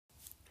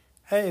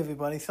Hey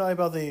everybody, sorry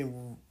about the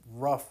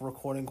rough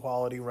recording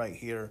quality right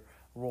here.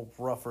 A little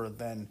rougher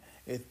than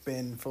it's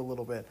been for a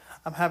little bit.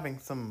 I'm having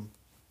some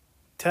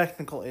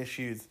technical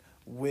issues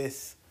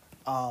with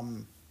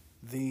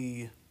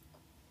the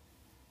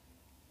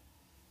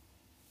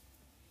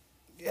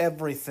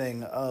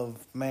everything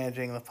of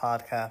managing the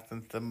podcast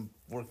and them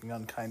working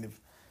on kind of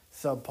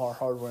subpar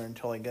hardware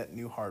until I get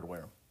new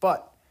hardware.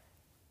 But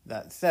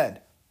that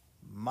said,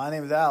 my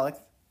name is Alex.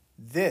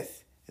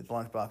 This is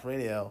Lunchbox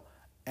Radio,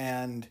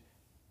 and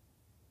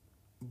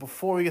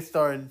before we get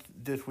started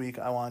this week,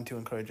 I wanted to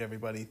encourage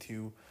everybody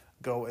to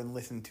go and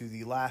listen to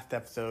the last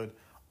episode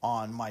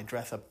on My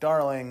Dress Up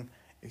Darling.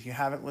 If you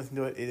haven't listened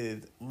to it, it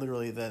is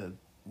literally the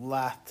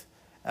last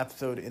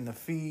episode in the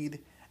feed,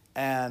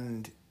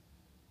 and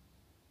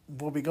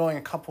we'll be going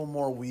a couple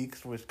more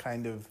weeks with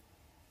kind of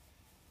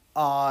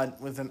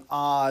an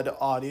odd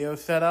audio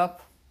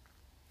setup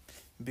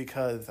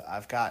because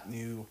I've got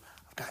new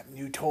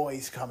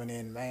toys coming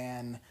in,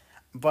 man.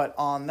 But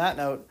on that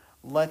note,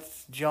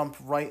 let's jump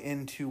right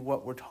into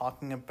what we're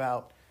talking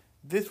about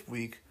this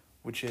week,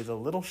 which is a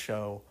little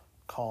show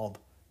called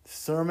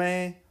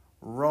Surme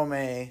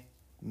Rome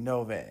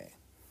Nove.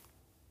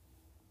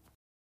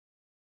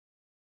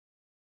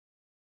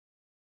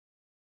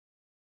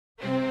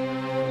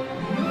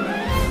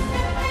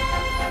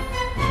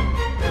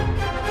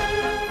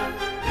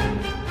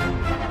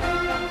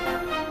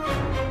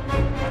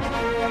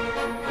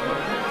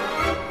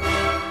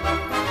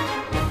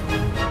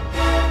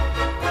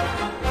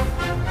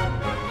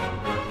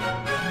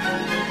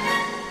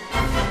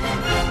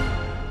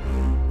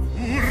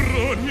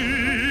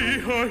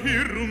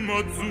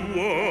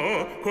 Hirmazua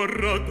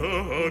corrata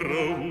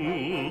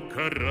harau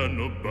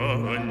carano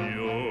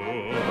bagno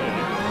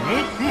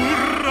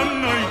Mokura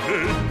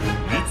naide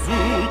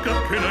Mitsuka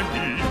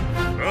kenani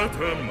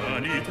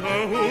Atamani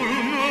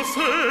taolna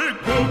se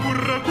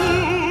kokuraku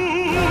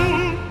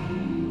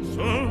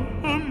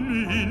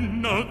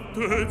Samina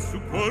tetsu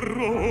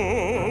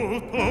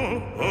quarota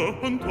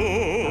Tanto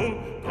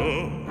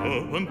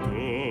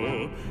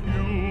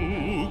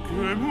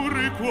Yuke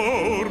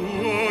muriquaru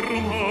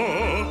arma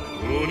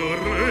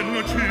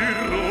Onorrenno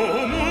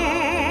cirromo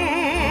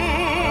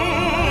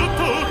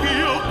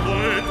Tokyo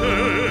poete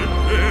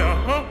E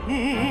ahu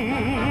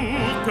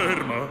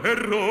terma e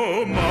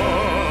Roma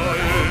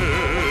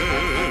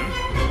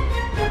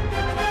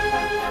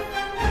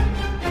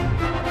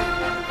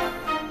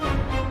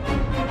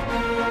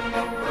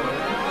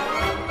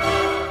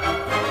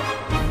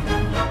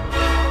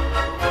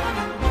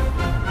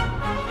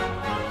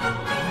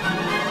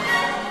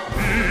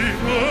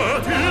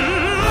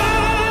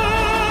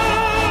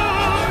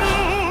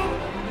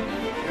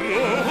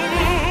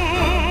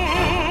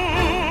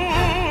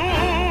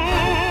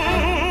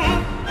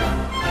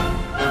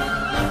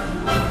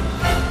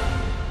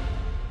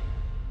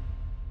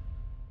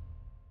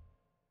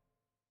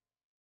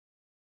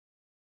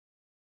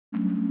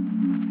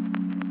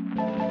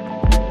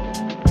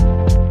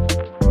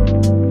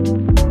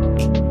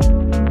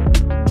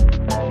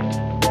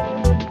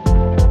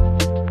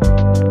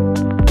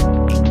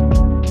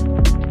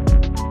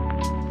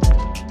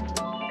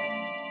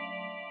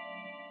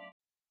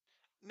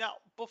Now,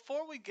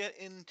 before we get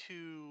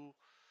into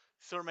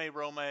Surme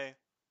Rome,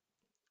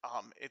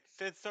 it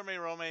says Surme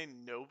Rome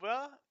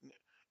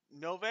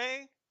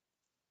Nove,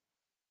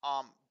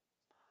 um,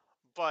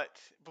 but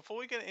before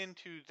we get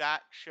into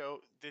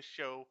this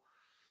show,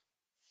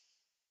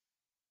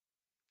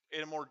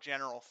 in a more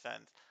general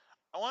sense,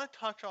 I want to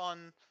touch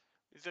on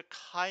the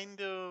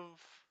kind of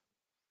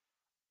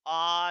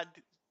odd,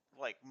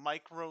 like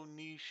micro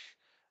niche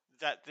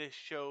that this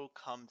show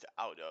comes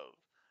out of,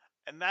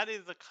 and that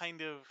is a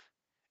kind of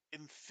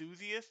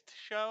enthusiast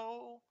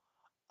show.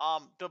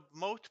 The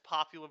most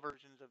popular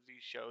versions of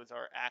these shows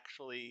are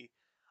actually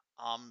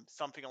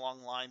something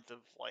along the lines of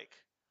like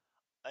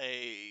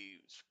a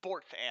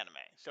sports anime.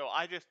 So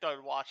I just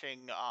started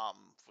watching,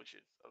 which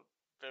is a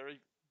very,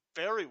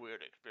 very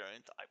weird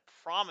experience. I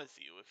promise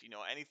you, if you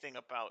know anything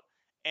about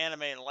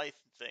anime and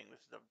licensing, this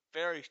is a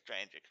very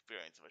strange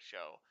experience of a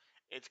show.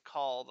 It's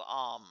called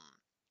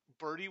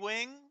Birdie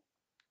Wing,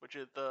 which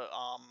is the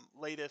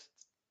latest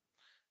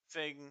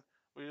thing,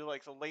 which is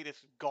like the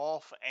latest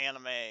golf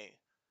anime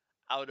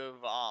out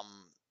of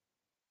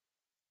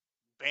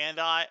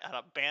Bandai.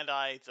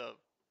 It's a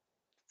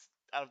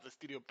out of the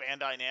studio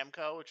Bandai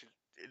Namco, which is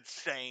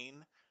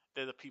insane.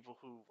 They're the people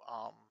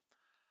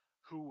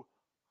who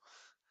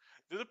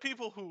they're the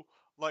people who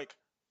like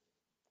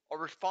are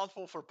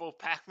responsible for both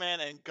Pac-Man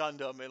and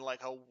Gundam in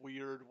like a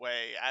weird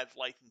way as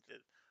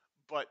licenses.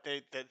 But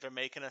they're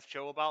making a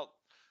show about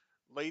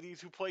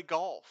ladies who play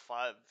golf.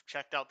 I've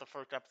checked out the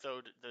first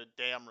episode the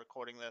day I'm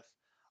recording this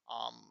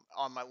um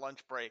on my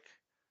lunch break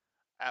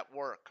at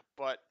work.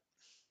 But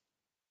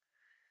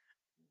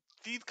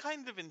these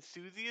kinds of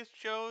enthusiast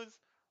shows,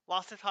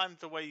 lots of times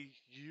the way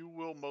you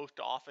will most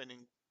often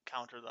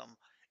encounter them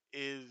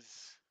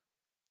is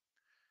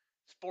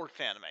sports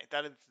anime.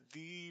 That is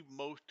the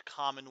most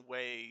common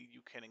way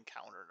you can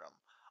encounter them.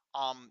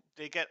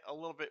 They get a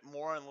little bit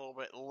more and a little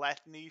bit less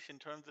niche in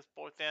terms of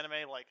sports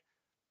anime. Like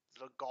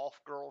the Golf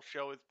Girl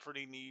show is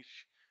pretty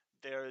niche.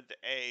 There's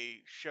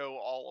a show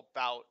all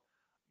about,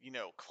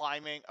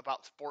 climbing,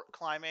 about sport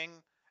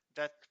climbing.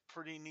 That's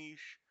pretty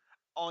niche.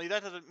 Only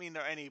that doesn't mean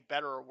they're any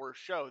better or worse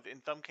shows.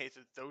 In some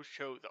cases, those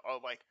shows are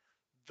like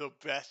the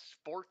best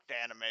sports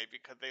anime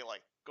because they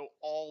like go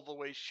all the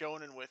way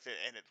shonen with it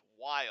and it's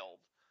wild.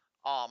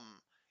 Um,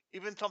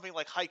 Even something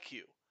like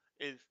Haikyuu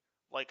is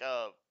like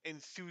a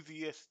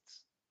enthusiast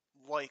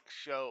like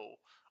show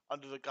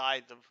under the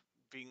guise of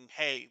being,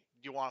 hey,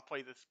 you want to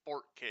play this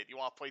sport, kid? You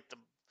want to play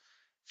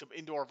some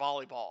indoor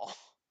volleyball,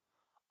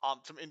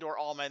 some indoor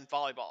all men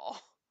volleyball.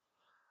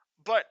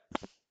 But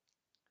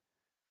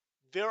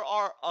there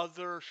are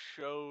other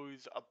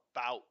shows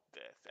about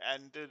this,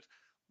 and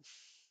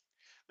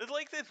there's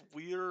like this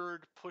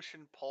weird push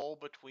and pull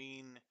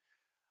between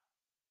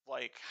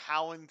like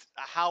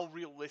how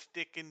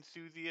realistic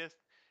enthusiast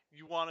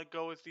you want to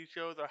go with these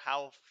shows, or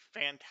how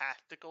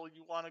fantastical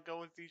you want to go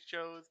with these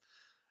shows.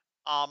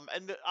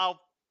 And I'll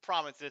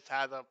promise this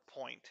has a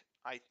point.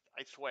 I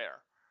swear.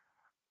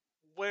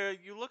 Where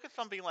you look at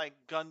something like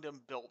Gundam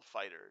Build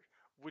Fighters,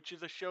 which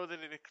is a show that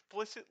is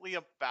explicitly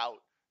about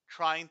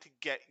trying to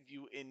get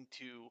you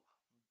into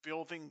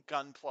building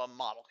Gunpla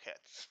model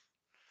kits.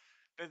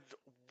 That's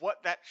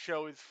what that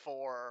show is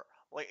for.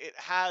 Like, it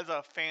has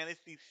a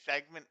fantasy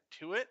segment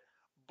to it,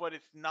 but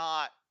it's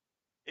not.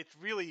 It's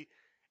really,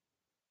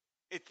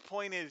 its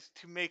point is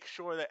to make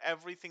sure that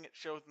everything it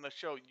shows in the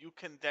show you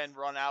can then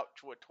run out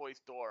to a toy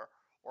store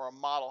or a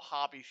model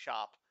hobby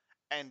shop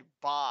and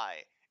buy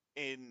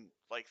in,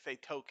 like, say,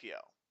 Tokyo.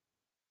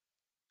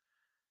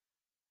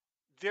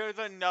 There's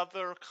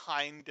another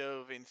kind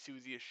of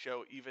enthusiast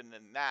show even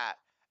than that,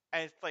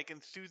 and it's like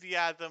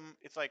enthusiasm.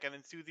 It's like an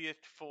enthusiast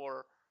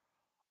for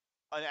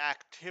an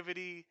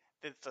activity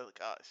that's like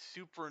a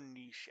super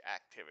niche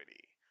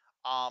activity.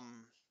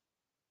 Um,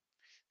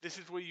 this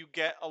is where you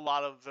get a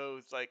lot of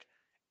those like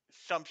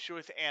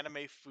sumptuous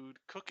anime food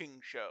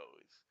cooking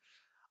shows.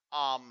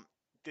 Um,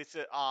 this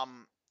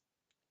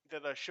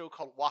there's a show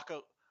called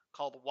Waka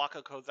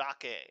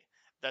Kozake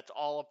that's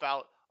all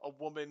about a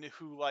woman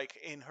who like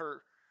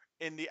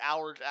in the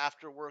hours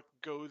after work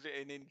goes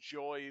and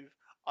enjoys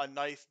a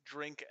nice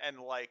drink and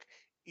like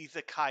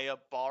izakaya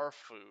bar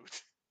food.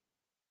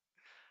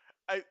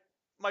 I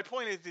My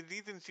point is that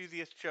these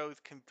enthusiast shows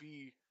can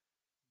be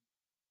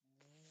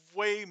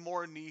way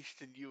more niche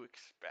than you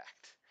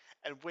expect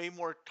and way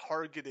more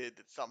targeted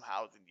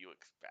somehow than you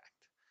expect.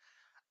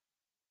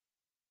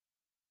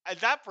 And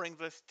that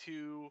brings us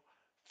to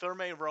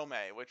Therme Rome,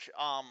 which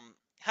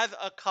has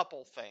a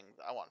couple things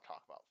I want to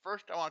talk about.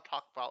 First, I want to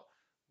talk about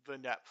the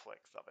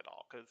Netflix of it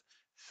all, because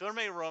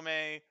Therme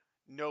Rome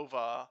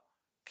Nova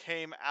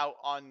came out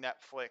on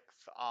Netflix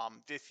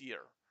this year.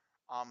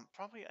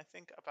 Probably I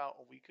think about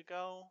a week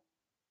ago,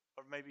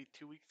 or maybe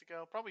 2 weeks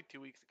ago. Probably 2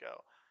 weeks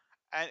ago,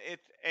 and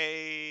it's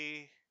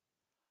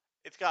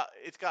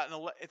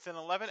an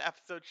 11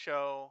 episode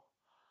show,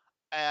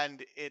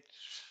 and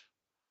it's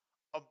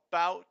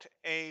about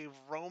a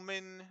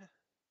Roman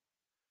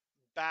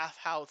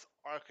bathhouse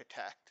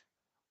architect,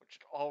 which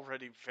is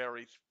already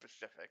very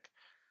specific,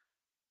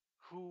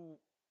 who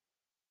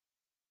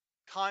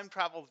time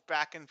travels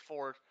back and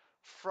forth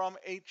from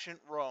ancient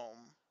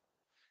Rome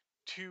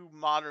to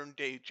modern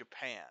day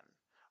Japan.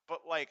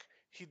 But like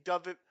he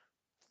does it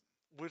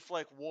with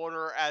like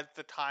water as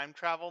the time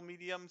travel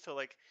medium, so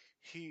like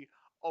he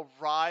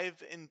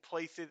arrives in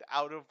places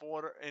out of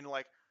water in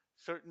like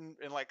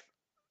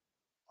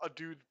a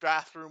dude's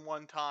bathroom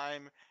one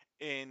time,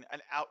 in an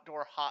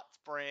outdoor hot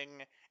spring,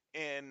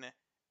 in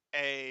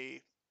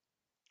a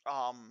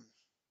um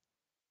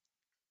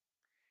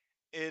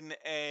in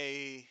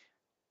a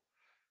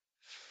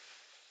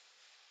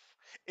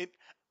it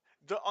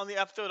the on the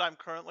episode I'm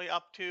currently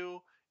up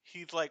to,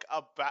 he's like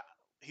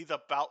he's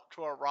about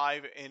to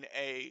arrive in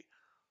a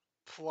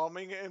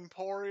plumbing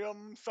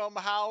emporium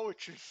somehow,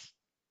 which is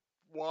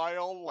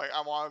wild. Like,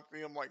 I want to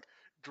see him like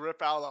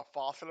drip out of a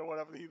faucet or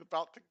whatever he's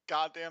about to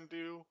goddamn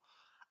do.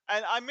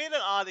 And I made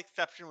an odd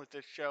exception with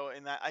this show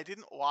in that I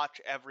didn't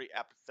watch every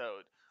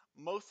episode,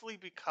 mostly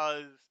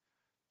because,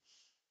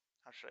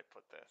 how should I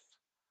put this?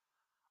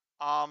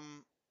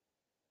 Um,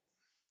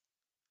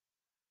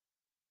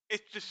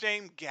 it's the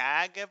same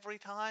gag every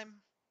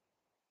time.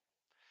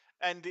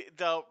 And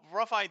the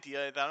rough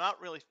idea is I'm not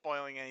really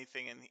spoiling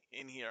anything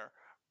in here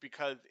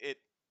because A,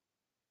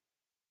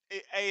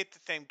 it's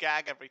the same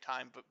gag every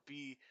time, but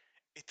B,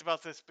 it's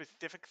about the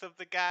specifics of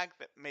the gag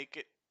that make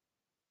it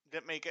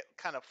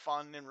kind of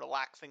fun and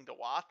relaxing to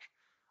watch.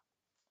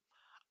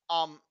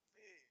 Um,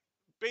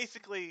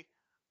 Basically,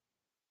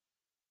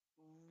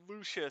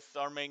 Lucius,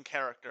 our main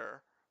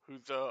character,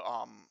 who's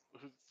a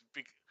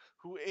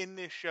who in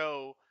this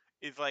show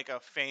is like a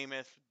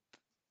famous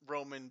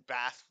Roman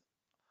bath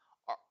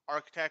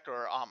architect,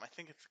 or I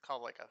think it's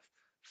called like a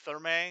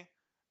therme,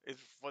 is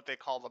what they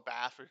call the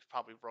bath, which is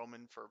probably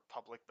Roman for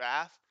public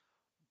bath.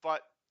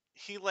 But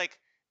he like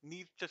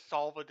needs to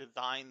solve a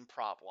design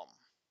problem.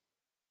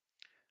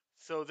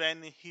 So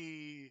then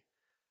he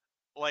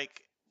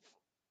like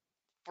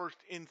first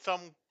in some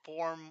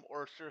form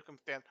or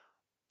circumstance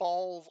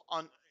falls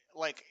on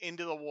like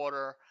into the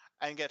water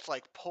and gets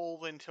like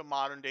pulled into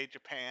modern day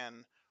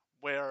Japan,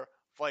 where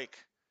like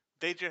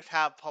they just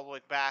have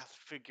public baths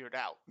figured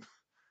out,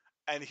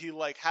 and he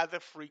like has a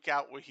freak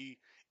out where he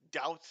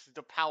doubts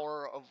the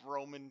power of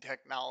Roman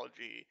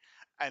technology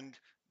and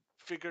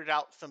figured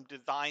out some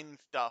design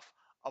stuff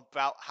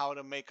about how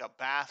to make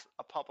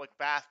a public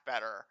bath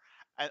better,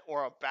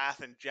 or a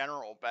bath in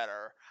general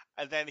better,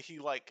 and then he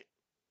like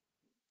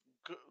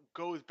g-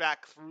 goes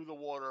back through the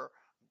water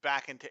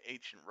back into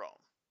ancient Rome.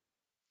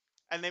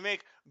 And they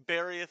make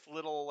various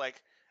little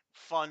like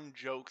fun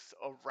jokes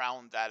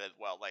around that as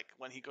well. Like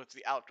when he goes to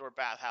the outdoor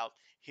bathhouse,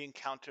 he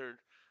encountered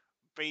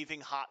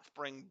bathing hot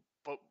spring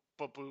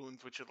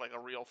baboons, which is like a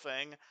real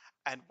thing,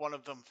 and one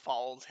of them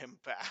follows him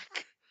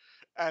back.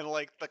 And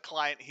like the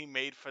client he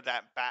made for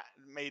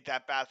made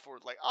that bath for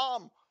was like,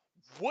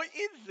 what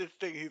is this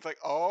thing? He's like,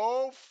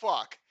 oh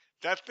fuck,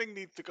 that thing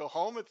needs to go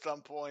home at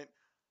some point.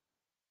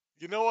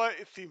 You know what?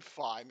 It seems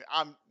fine.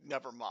 I'm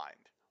never mind.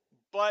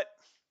 But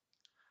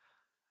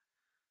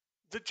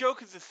the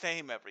joke is the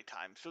same every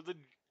time. So the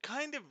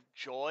kind of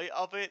joy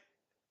of it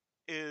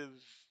is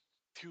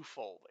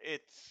twofold.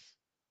 It's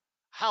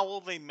how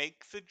will they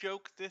make the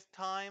joke this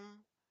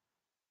time?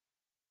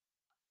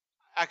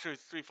 Actually,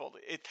 it's threefold.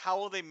 It's how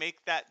will they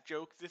make that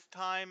joke this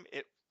time?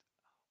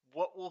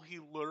 What will he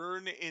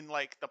learn in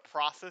like the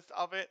process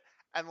of it?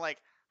 And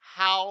like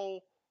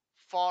how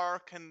far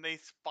can they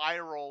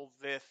spiral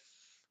this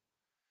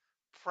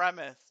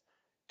premise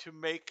to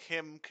make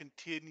him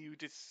continue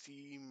to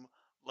seem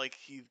like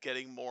he's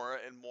getting more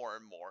and more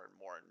and more and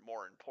more and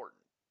more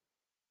important?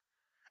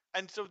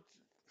 And so,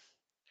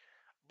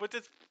 but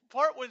this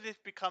part where this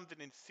becomes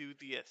an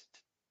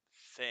enthusiast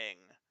thing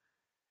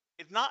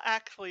is not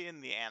actually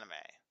in the anime.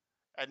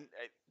 And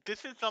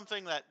this is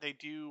something that they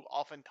do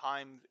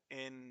oftentimes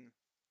in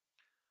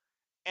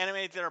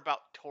animes that are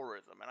about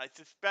tourism. And I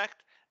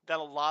suspect that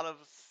a lot of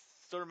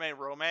Surme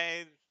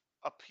Rome's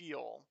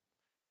appeal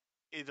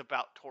is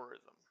about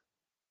tourism.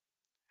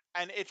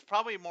 And it's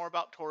probably more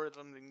about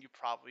tourism than you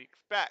probably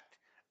expect,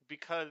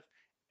 because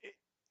it,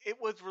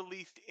 it was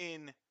released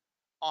in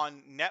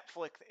on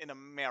Netflix in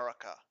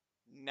America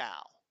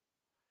now.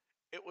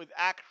 It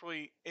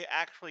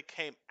actually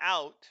came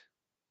out.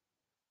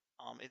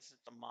 Is it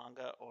the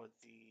manga or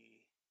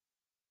the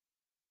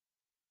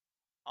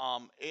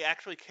It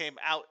actually came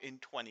out in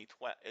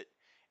 2012. It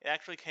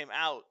actually came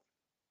out,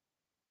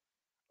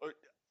 or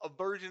a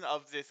version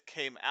of this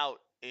came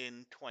out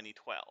in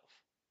 2012,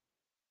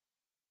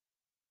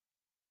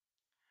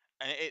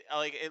 and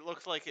it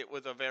looks like it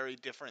was a very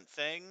different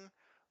thing,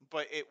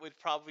 but it was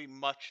probably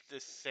much the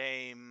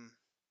same.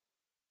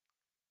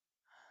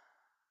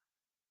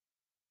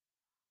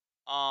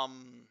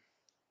 Um,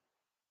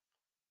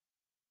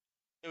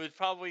 it was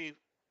probably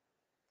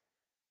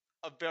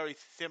a very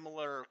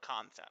similar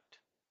concept.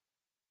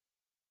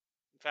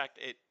 In fact,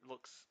 it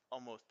looks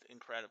almost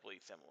incredibly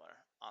similar,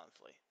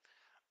 honestly.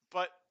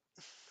 But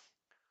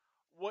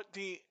what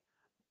the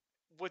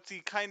what the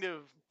kind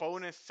of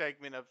bonus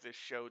segment of this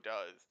show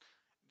does,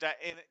 that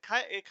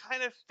it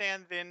kind of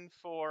stands in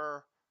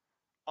for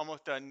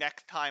almost a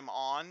next time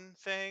on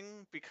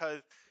thing,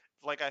 because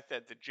like I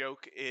said, the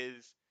joke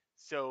is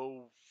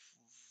so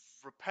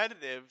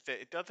repetitive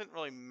that it doesn't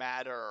really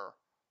matter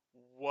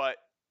what's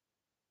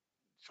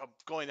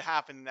going to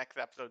happen in the next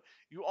episode.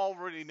 You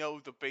already know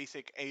the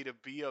basic A to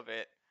B of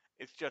it.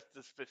 It's just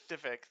the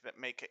specifics that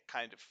make it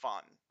kind of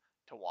fun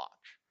to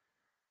watch.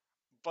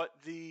 But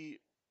the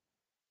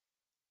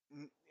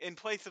in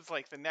places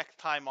like the next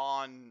time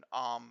on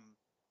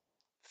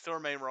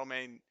Surme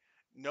Romain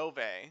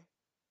Nove,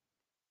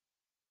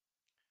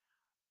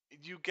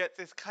 you get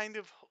this kind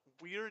of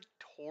weird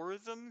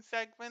tourism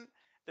segment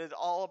that's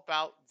all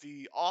about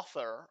the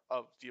author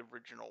of the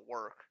original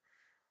work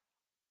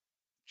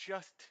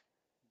just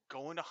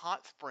going to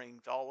hot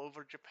springs all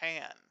over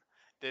Japan.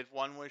 There's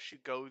one where she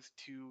goes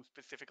to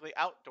specifically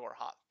outdoor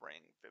hot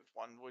springs. There's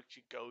one where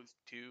she goes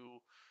to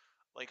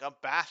like a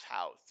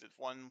bathhouse. There's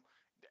one,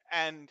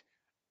 and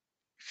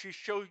she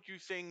shows you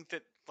things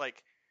that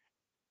like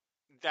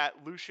that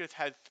Lucius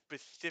has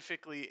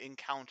specifically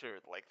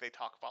encountered. Like they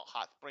talk about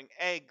hot spring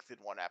eggs in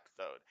one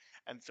episode,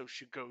 and so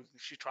she goes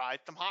and she tries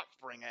some hot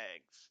spring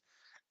eggs.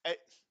 It,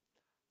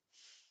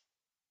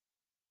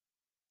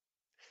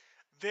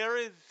 there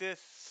is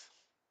this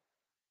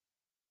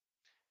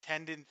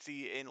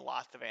tendency in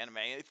lots of anime,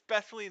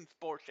 especially in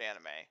sports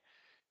anime,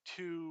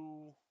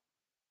 to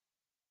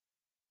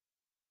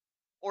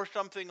or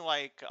something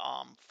like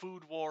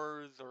Food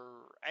Wars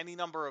or any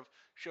number of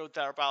shows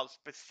that are about a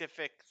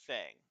specific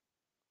thing.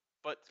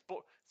 But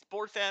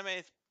sports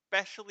anime,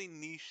 especially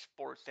niche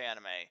sports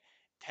anime,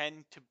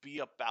 tend to be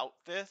about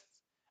this.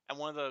 And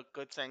one of the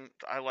good things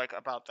I like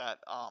about that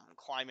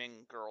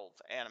climbing girls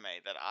anime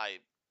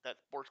that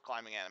sports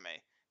climbing anime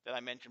that I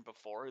mentioned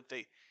before is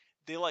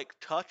they like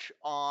touch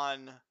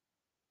on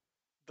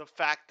the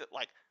fact that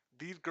like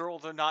these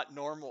girls are not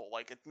normal.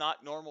 Like it's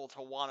not normal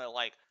to want to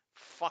like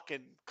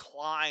fucking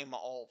climb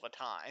all the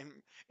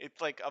time. It's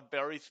like a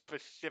very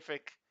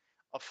specific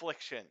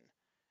affliction,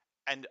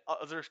 and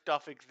other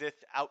stuff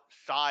exists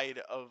outside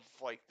of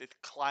like this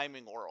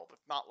climbing world.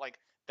 It's not like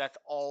that's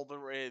all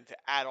there is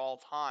at all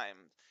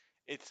times.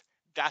 It's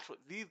that's what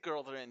these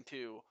girls are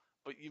into,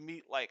 but you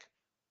meet like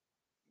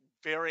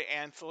very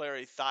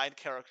ancillary side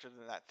characters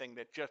in that thing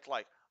that just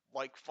like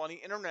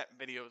funny internet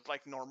videos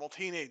like normal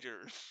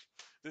teenagers.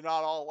 They're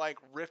not all like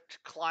ripped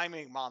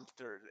climbing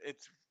monsters.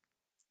 It's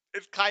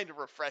kind of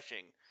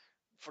refreshing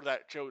for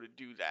that show to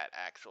do that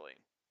actually.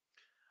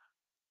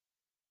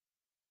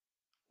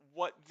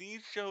 What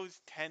these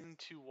shows tend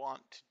to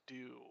want to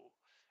do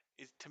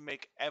is to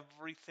make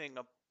everything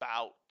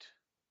about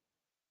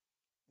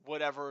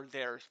whatever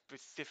their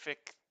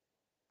specific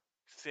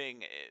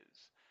thing is.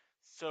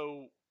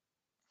 So,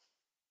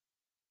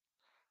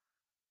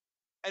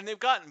 and they've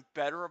gotten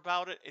better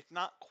about it. It's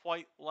not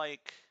quite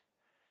like,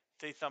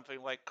 say,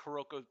 something like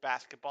Kuroko's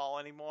Basketball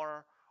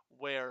anymore,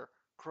 where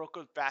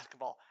Kuroko's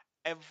Basketball,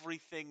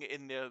 everything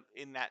in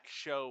that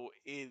show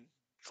is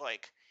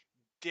like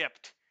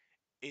dipped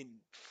in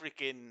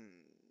freaking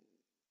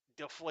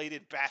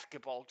deflated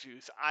basketball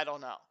juice. I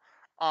don't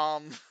know.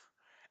 Um,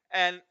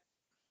 and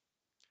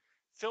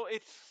so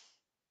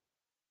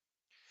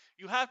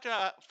you have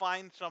to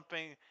find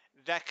something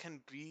that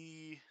can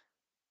be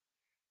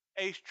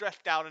A,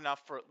 stressed out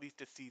enough for at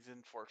least a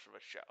season for of a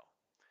show.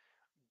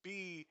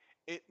 B,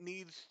 it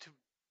needs to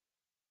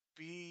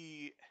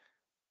be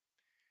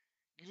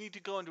you need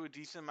to go into a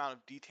decent amount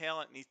of detail.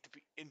 It needs to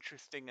be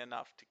interesting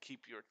enough to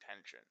keep your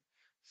attention.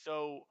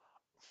 So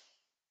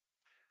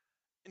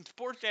in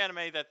sports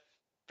anime, that's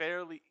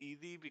fairly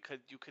easy because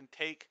you can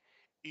take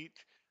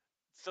each.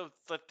 So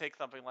let's take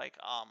something like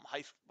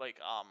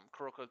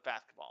Kuroko's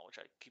Basketball, which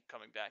I keep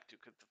coming back to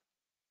because it's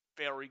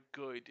a very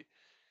good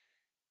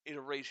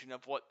iteration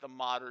of what the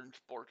modern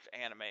sports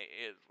anime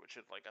is, which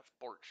is like a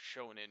sports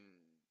shonen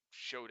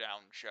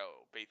showdown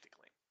show,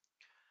 basically.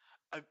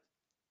 Uh,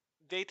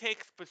 they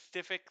take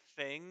specific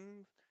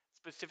things,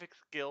 specific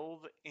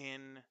skills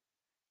in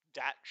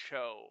that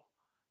show,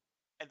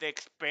 and they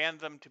expand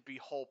them to be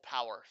whole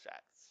power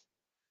sets.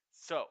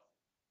 So,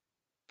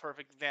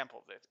 perfect example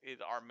of this is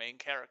our main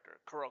character,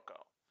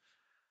 Kuroko.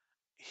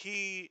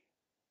 He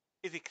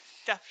is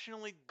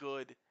exceptionally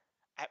good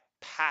at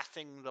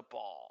passing the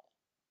ball.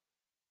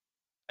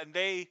 And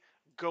they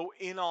go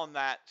in on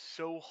that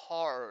so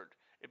hard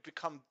it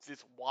becomes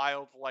this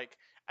wild, like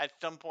at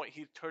some point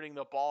he's turning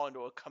the ball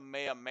into a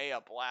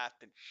Kamehameha blast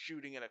and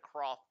shooting it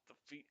across the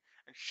feet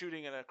and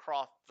shooting it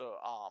across the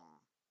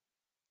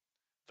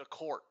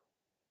court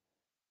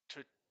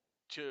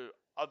to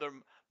other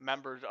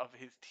members of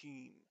his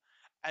team.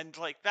 And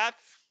like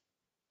that's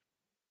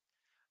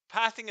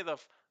passing is a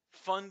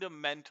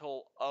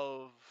fundamental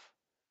of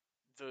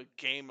the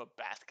game of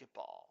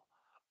basketball.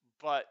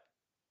 But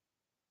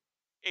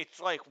it's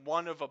like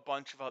one of a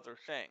bunch of other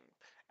things.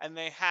 And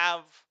they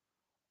have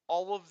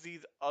all of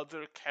these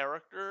other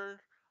characters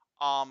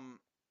um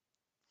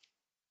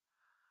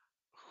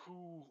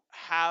who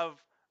have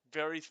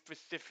very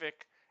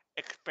specific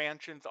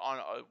expansions on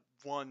a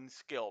one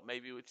skill,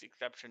 maybe with the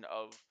exception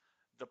of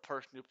the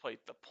person who plays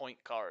the point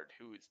guard,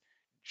 who's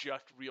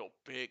just real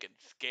big and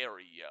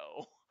scary,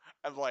 yo.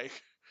 And like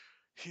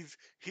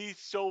he's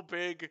so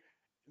big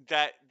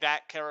that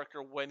that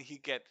character, when he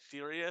gets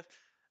serious,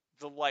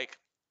 the like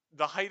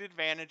the height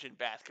advantage in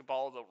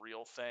basketball is a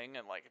real thing,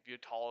 and like if you're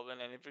taller than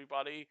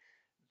everybody,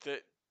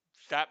 that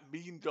that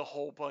means a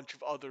whole bunch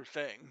of other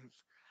things.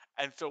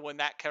 And so when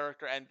that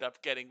character ends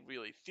up getting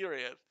really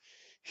serious,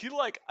 he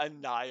like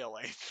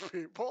annihilates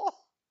people.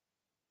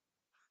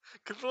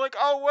 Cause they're like,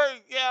 oh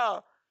wait, yeah,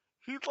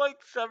 he's like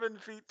 7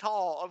 feet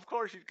tall. Of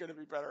course he's gonna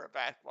be better at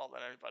basketball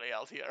than anybody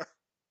else here.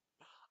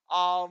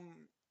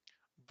 Um,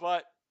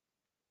 but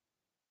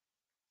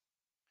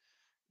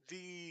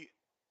the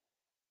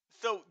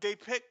so they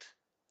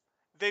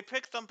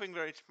picked something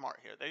very smart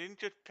here. They didn't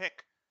just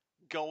pick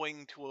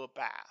going to a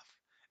bath.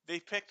 They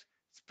picked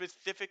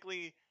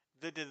specifically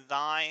the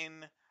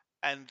design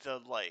and the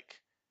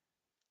like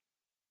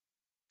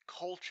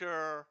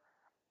culture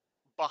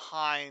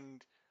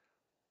behind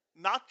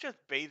not just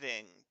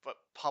bathing but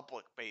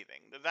public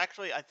bathing. There's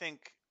actually, I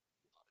think,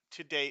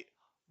 to date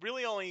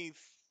really only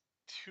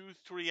 2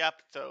 3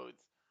 episodes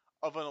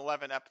of an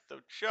 11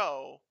 episode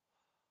show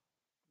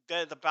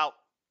that is about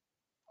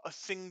a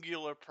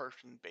singular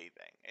person bathing.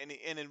 And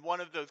in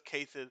one of those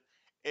cases,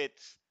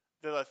 it's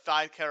the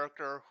side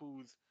character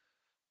who's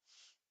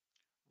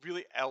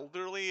really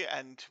elderly,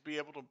 and to be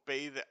able to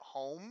bathe at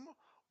home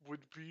would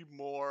be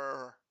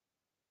more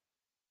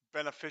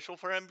beneficial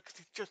for him because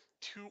he's just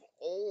too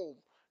old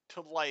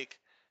to like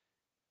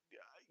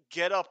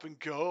get up and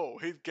go.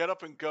 His get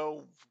up and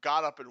go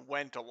got up and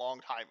went a long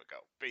time ago,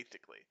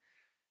 basically.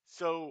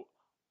 So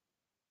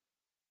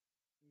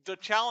the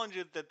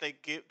challenges that they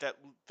give that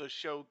the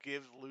show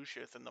gives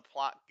Lucius and the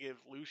plot gives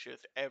Lucius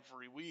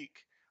every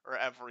week or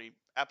every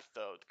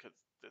episode, because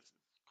this is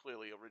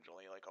clearly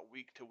originally like a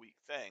week to week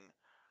thing,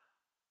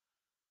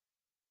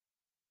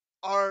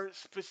 are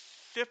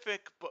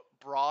specific but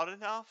broad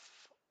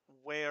enough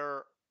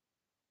where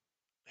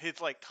his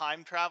like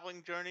time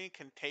traveling journey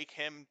can take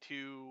him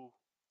to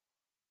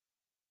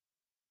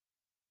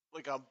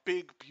like a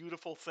big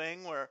beautiful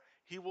thing where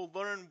he will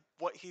learn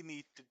what he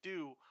needs to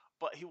do,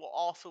 but he will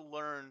also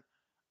learn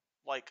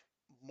like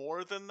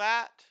more than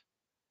that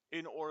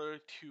in order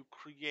to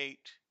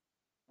create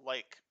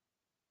like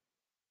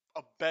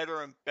a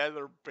better and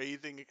better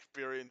bathing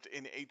experience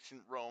in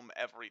ancient Rome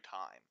every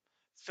time.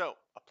 So,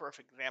 a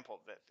perfect example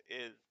of this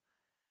is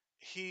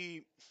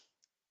he,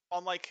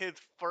 unlike his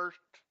first,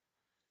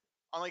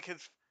 unlike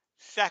his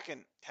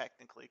second,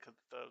 technically, because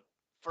the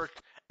first,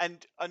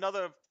 and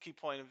another key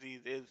point of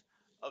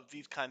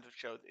these kinds of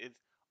shows is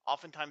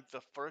oftentimes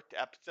the first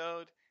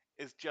episode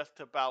is just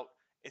about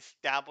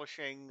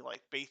establishing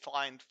like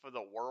baselines for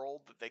the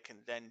world that they can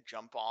then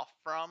jump off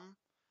from,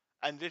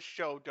 and this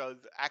show does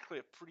actually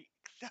a pretty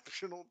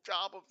exceptional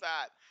job of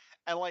that.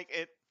 And like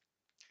it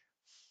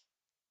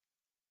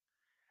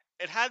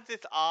has this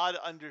odd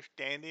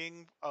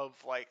understanding of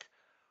like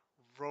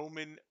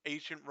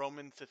ancient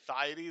Roman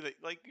society that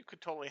like you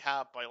could totally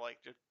have by like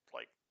just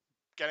like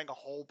getting a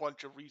whole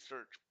bunch of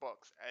research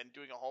books and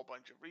doing a whole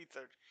bunch of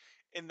research,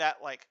 in that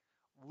like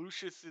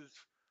Lucius's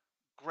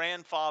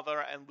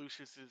grandfather and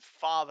Lucius's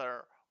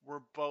father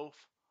were both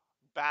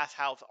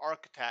bathhouse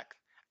architects,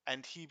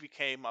 and he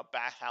became a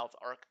bathhouse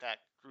architect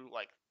through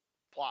like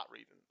plot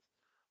reasons.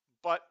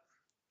 But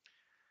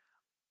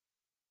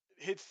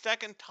his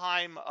second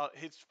time,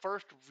 his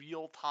first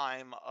real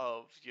time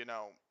of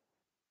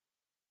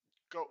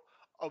go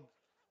of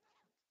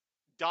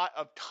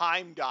of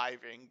time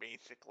diving,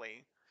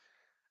 basically,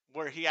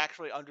 where he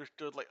actually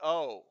understood like,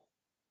 oh,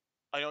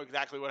 I know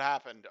exactly what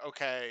happened.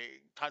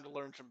 Okay, time to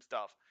learn some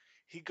stuff.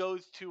 He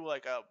goes to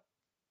like a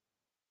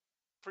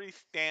pretty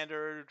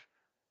standard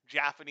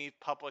Japanese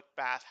public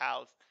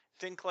bathhouse.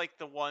 Think like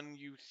the one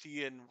you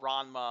see in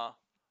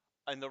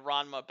the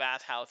Ranma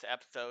bathhouse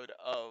episode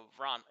of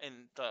Ranma,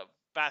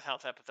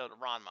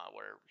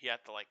 where he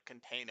had to like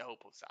contain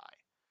Hokusai.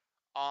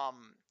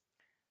 Um,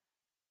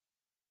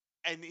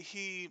 and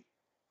he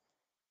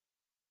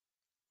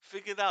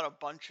figured out a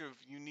bunch of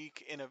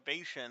unique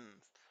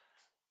innovations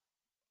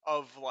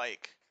of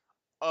like,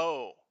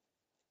 oh,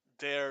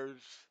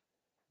 there's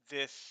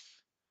this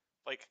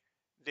like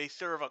they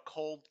serve a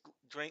cold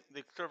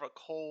they serve a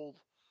cold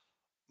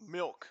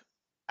milk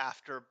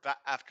after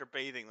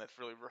bathing that's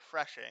really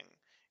refreshing.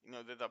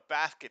 There's a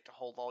basket to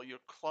hold all your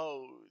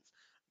clothes.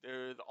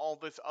 There's all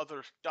this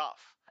other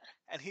stuff.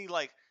 And he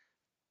like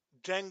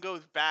then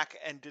goes back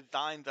and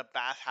designs a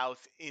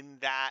bathhouse in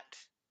that,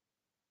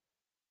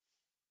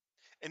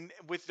 and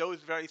with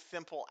those very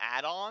simple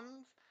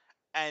add-ons,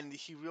 and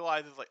he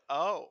realizes like,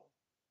 oh,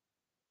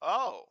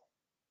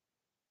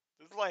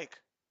 this is like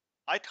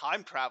I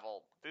time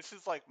travel. This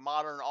is like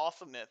modern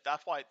awesomeness.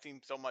 That's why it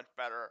seems so much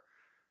better.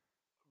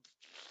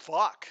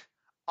 Fuck.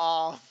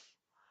 Um,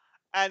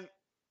 and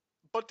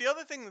but the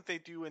other thing that they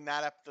do in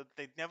that episode,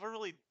 they never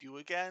really do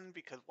again,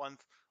 because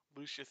once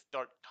Lucius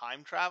starts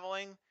time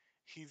traveling,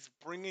 he's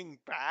bringing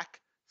back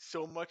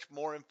so much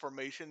more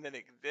information than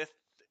exists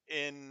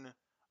in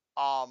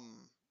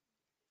um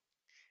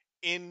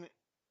in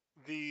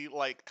the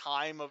like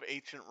time of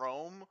ancient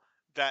Rome,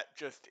 that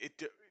just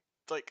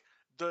like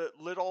the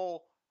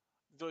little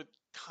the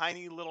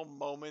tiny little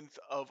moments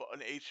of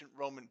an ancient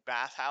Roman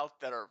bathhouse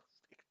that are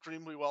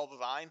extremely well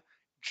designed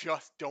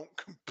just don't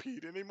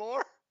compete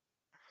anymore.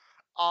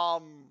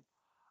 Um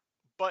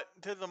but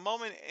there's a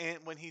moment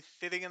when he's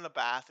sitting in the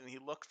bath and he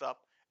looks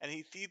up and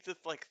he sees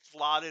this like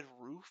slotted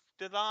roof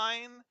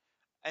design,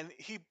 and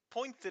he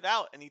points it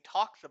out and he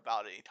talks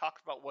about it. He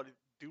talks about what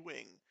it's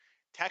doing.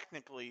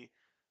 Technically,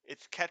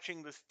 it's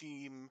catching the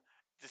steam.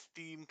 The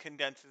steam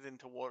condenses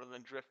into water,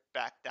 then drifts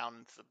back down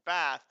into the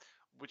bath,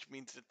 which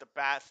means that the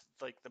bath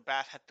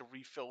had to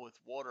refill with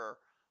water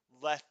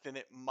less than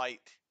it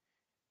might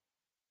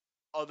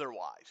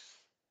otherwise.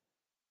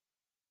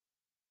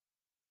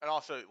 And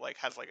also like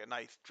has like a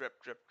nice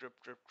drip, drip, drip,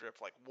 drip,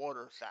 drip, like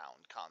water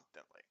sound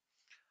constantly.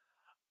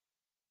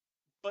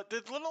 But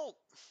there's little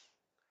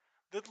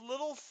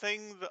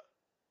things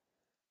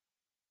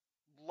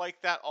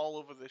like that all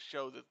over the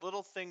show. There's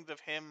little things of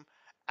him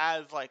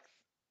as like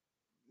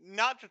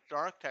not just an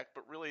architect,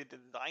 but really a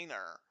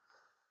designer,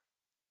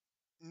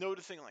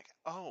 noticing like,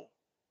 oh,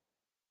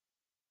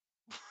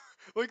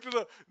 like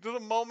there's a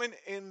moment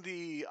in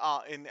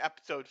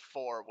episode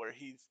 4 where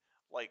he's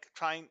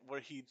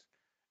where he's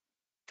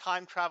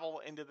time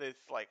travel into this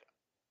like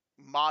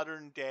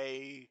modern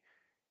day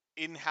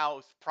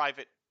in-house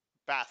private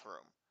bathroom.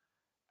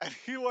 And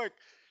he like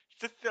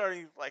sits there and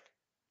he's like,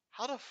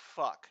 how the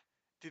fuck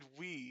did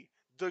we,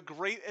 the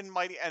great and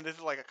mighty, and this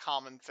is like a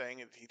common thing,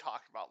 is he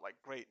talks about like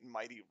great and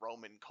mighty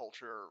Roman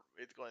culture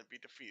is going to be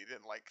defeated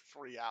in like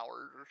 3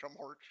 hours or some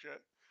horse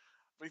shit.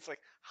 But he's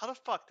like, how the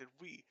fuck did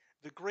we,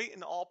 the great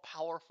and all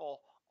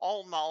powerful,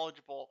 all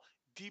knowledgeable,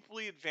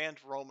 deeply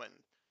advanced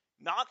Romans,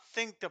 not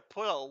think to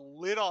put a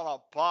lid on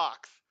a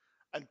box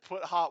and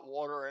put hot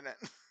water in it?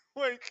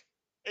 Like,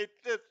 it's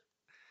just,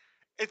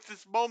 it's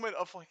this moment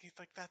of like, he's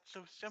like, that's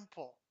so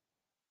simple.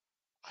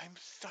 I'm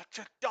such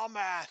a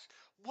dumbass.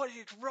 What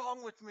is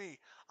wrong with me?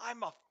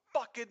 I'm a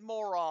fucking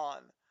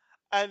moron.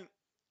 And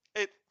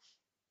it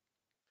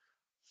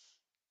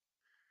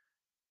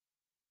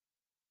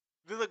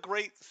the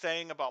great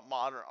saying about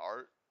modern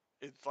art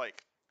is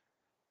like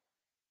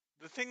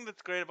the thing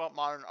that's great about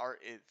modern art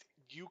is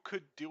you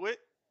could do it,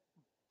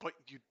 but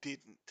you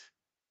didn't.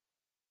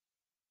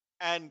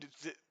 And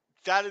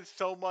that is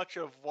so much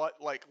of what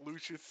like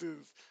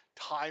Lucius's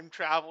time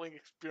traveling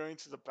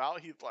experience is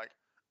about. He's like,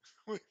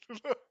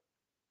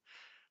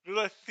 there's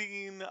a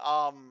scene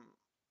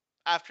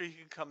after he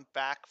comes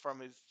back from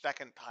his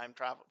second time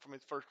travel from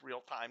his first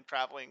real time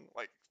traveling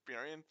like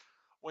experience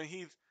when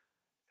he's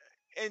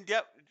in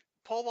depth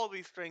pulled all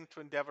these strings to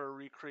endeavor to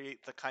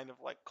recreate the kind of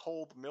like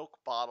cold milk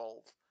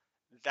bottles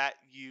that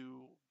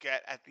you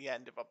get at the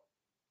end of a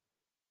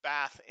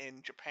bath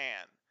in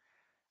Japan.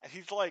 And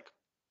he's like,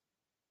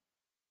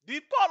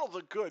 these bottles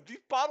are good.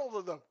 These bottles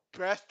are the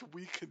best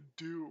we can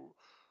do.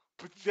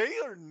 But they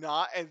are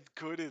not as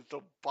good as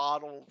the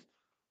bottles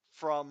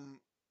from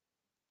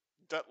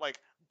that like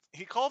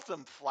he calls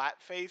them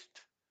flat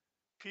faced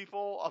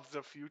people of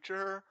the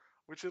future,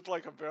 which is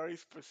like a very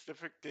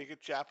specific dig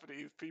at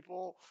Japanese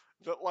people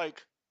that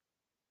like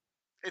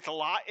it's a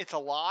lot.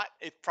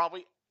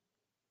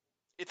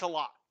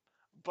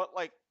 But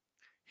like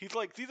he's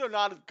like these are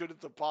not as good as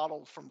the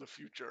bottles from the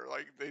future.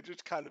 Like they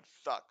just kind of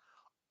suck.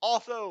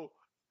 Also,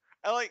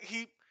 and like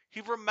he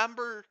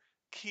remembered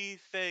key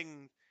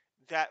things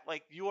that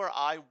like you or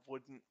I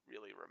wouldn't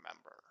really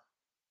remember.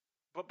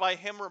 But by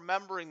him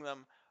remembering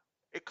them,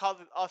 it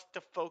causes us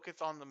to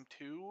focus on them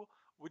too,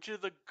 which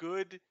is a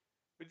good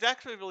it's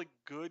actually a really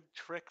good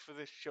trick for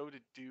this show to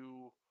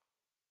do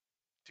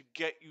to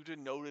get you to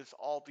notice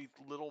all these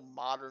little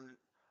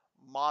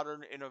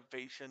modern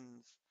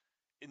innovations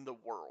in the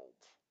world.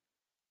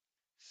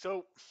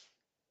 So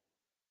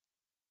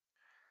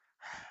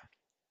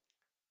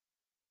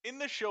in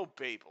the show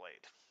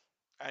Beyblade,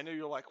 I know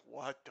you're like,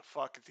 what the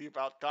fuck is he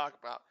about to talk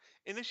about?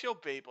 In the show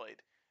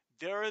Beyblade,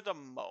 there is a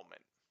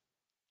moment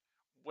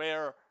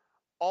where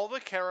all the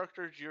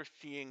characters you're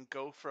seeing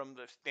go from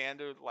the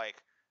standard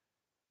like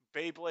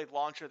Beyblade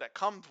launcher that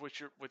comes with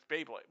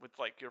Beyblade with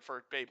like your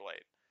first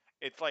Beyblade.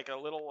 It's like a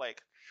little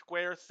like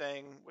square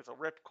thing with a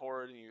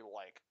ripcord, and you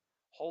like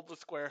hold the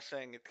square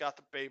thing. It's got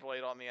the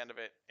Beyblade on the end of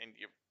it, and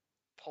you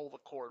pull the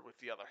cord with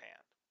the other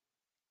hand.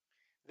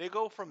 They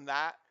go from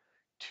that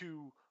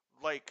to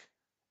like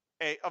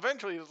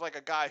eventually there's like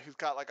a guy who's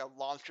got like a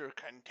launcher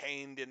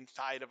contained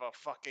inside of a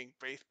fucking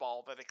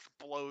baseball that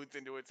explodes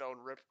into its own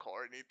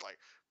ripcord, and he's like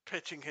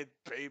pitching his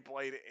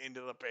Beyblade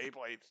into the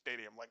Beyblade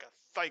stadium like a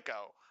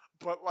psycho.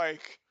 But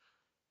like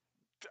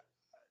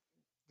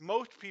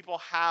most people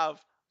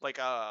have like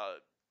a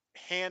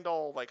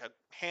handle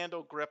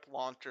grip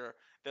launcher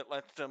that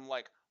lets them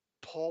like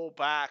pull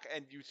back,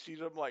 and you see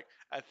them like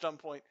at some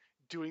point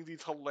doing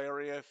these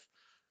hilarious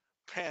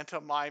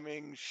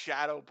pantomiming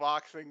shadow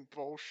boxing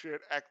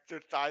bullshit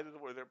exercises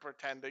where they're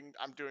pretending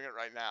I'm doing it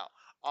right now.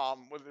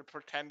 Where they're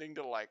pretending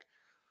to like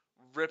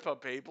rip a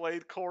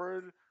Beyblade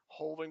cord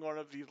holding one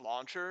of these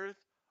launchers.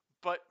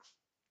 But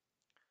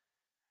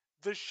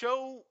the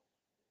show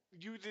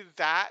uses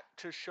that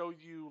to show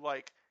you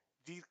like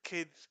these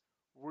kids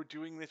were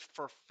doing this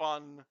for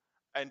fun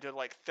and to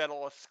like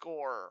settle a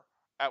score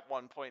at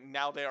one point.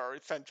 Now they are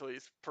essentially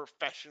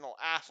professional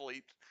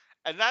athletes,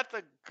 and that's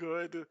a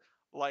good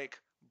like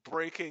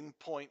breaking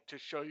point to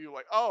show you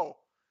like, oh,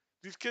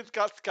 these kids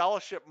got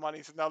scholarship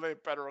money, so now they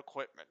have better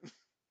equipment.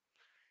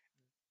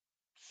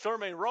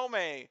 Surme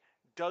Rome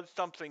does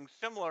something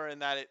similar in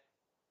that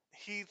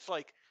he's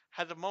like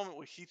has a moment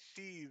where he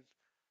sees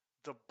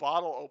the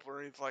bottle opener,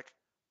 and he's like,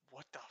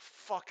 what the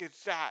fuck is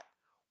that?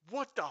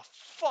 What the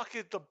fuck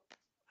is the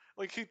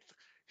like he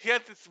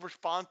has this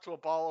response to a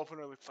bottle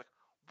opener that's like,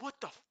 what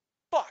the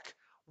fuck?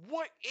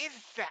 What is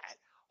that?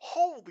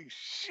 Holy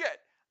shit!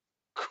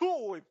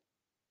 Cool and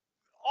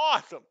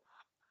awesome.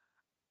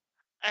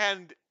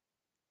 And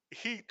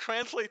he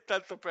translates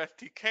that the best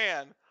he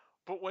can,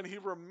 but when he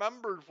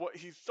remembered what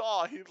he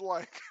saw, he's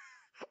like,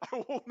 I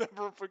will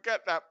never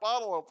forget that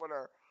bottle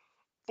opener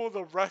for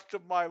the rest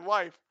of my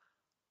life.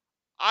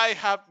 I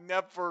have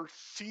never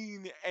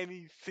seen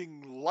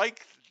anything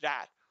like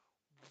that.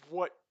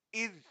 What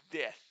is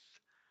this?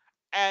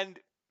 And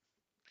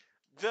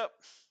the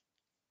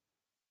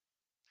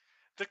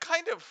the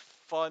kind of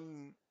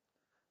fun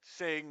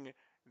thing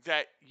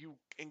that you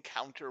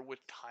encounter with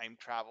time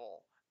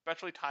travel,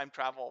 especially time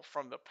travel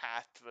from the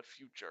past to the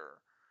future,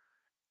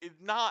 is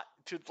not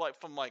to like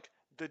from like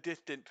the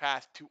distant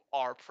past to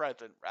our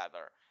present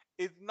rather.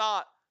 Is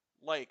not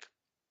like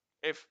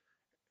if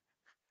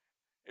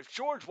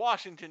George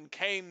Washington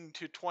came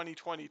to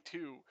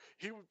 2022,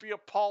 he would be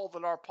appalled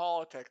at our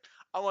politics.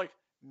 I'm like,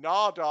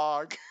 nah,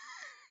 dog.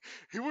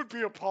 He would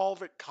be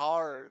appalled at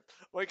cars.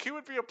 Like, he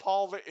would be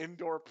appalled at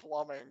indoor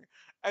plumbing.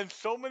 And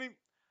so many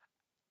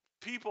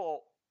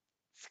people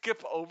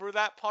skip over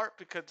that part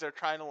because they're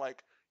trying to,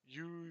 like,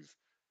 use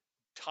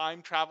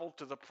time travel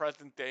to the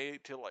present day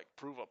to, like,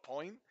 prove a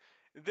point.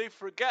 They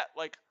forget,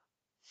 like,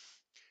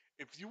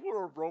 if you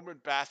were a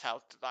Roman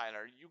bathhouse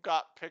designer, you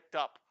got picked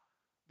up,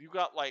 you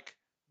got, like,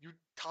 you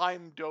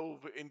time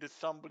dove into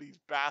somebody's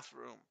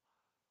bathroom.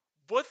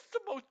 What's the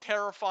most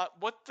terrifying?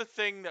 What's the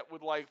thing that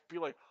would like be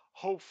like,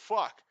 oh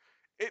fuck.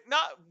 It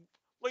not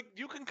like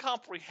you can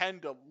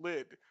comprehend a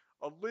lid.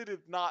 A lid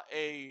is not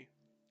a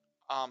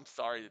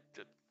sorry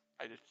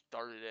I just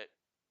started it.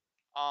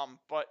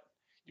 But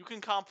you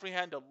can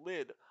comprehend a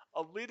lid.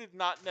 A lid is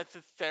not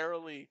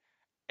necessarily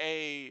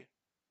a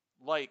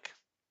like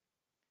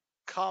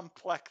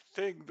complex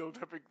thing. Those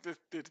have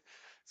existed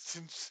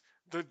since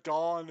the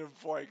dawn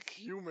of like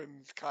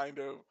humans kind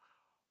of.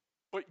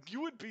 But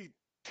you would be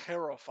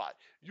terrified.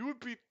 You would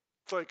be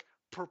like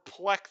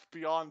perplexed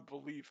beyond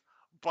belief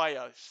by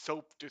a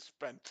soap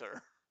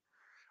dispenser.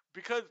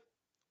 Because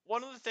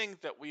one of the things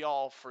that we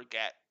all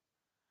forget,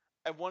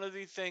 and one of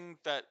these things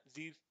that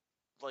these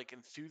like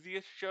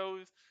enthusiast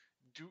shows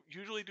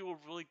usually do a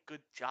really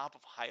good job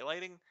of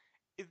highlighting,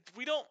 is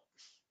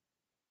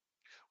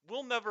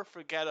we'll never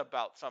forget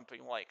about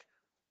something like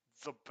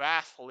the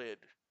bath lid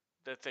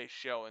that they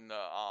show in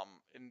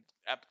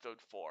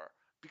episode 4,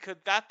 because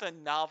that's a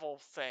novel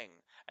thing,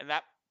 and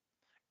that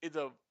is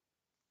a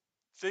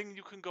thing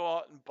you can go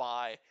out and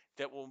buy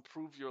that will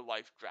improve your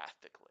life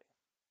drastically.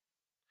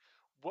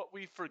 What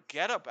we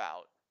forget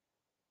about,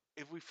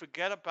 if we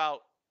forget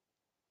about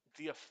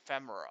the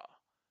ephemera,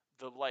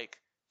 the like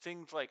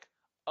things like,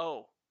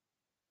 oh,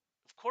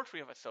 of course we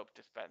have a soap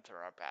dispenser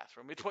in our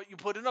bathroom. It's what you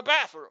put in a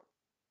bathroom.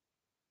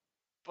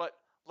 But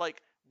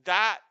like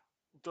that,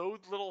 those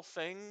little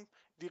things,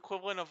 the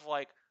equivalent of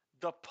like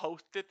the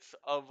post-its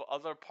of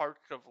other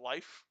parts of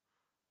life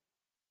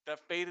that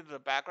fade into the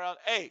background.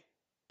 A,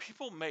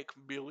 people make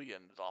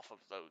millions off of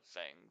those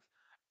things,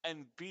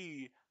 and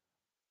B,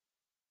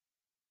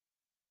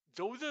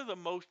 those are the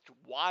most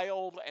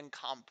wild and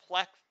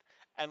complex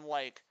and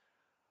like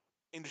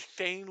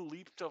insane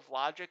leaps of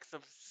logics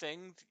of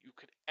things you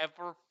could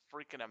ever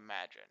freaking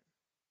imagine.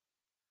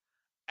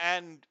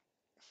 And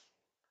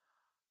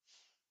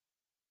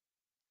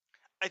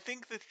I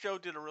think this show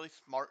did a really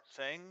smart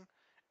thing,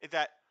 is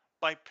that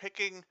by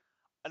picking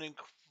an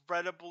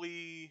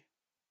incredibly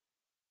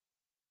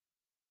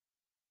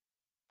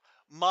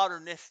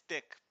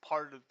modernistic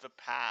part of the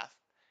past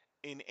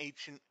in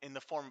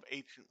the form of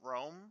ancient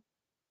Rome,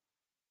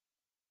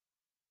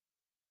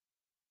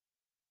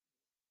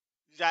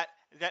 that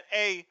that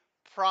a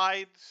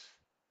prides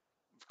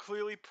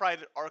clearly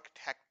prided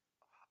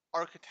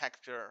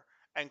architecture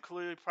and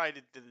clearly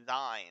prided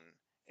design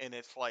in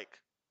its like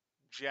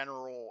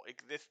general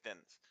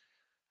existence,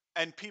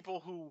 and people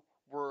who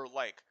were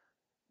like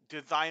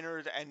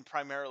designers and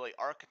primarily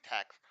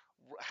architects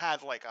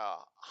had like a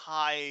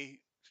high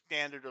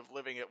standard of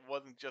living. It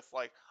wasn't just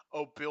like,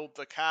 oh, build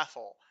the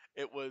castle.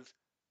 It was,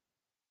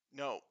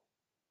 no,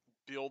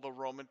 build a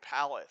Roman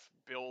palace,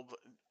 build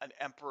an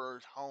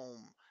emperor's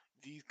home,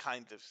 these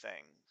kinds of things.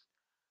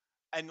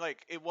 And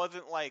like it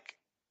wasn't like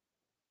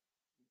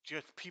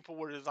just people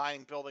were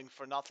designing buildings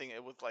for nothing.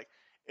 It was like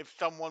if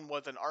someone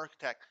was an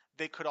architect,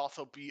 they could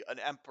also be an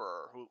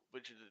emperor,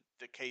 which is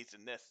the case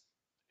in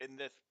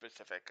this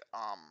specific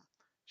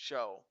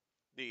show.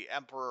 The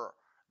emperor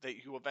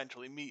that you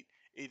eventually meet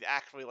is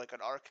actually like an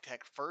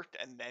architect first,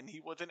 and then he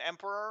was an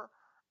emperor.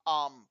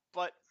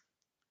 But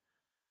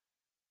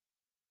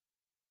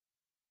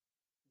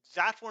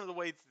that's one of the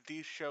ways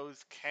these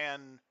shows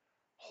can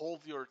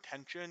hold your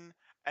attention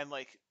and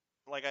like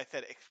I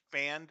said,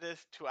 expand this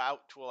to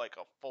out to like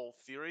a full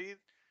series.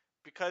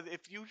 Because if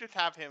you just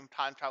have him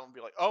time travel and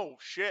be like, oh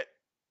shit,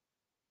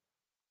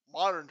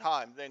 modern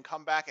times, then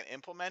come back and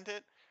implement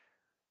it,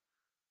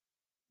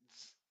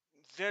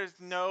 there's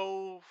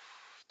no,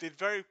 there's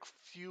very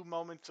few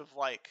moments of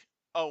like,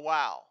 oh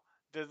wow.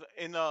 There's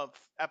in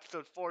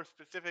episode 4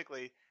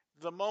 specifically,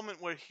 the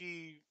moment where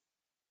he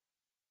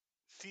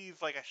sees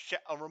like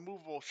a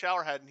removable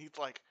shower head and he's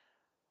like,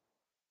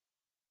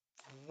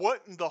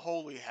 what in the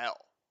holy hell?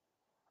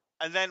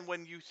 And then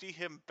when you see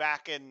him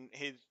back in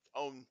his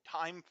own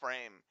time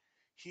frame,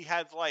 he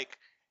has like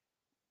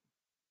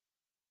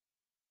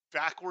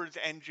backwards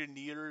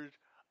engineered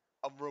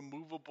a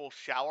removable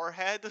shower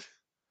head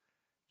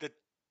that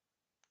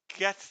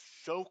gets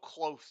so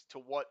close to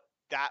what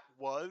that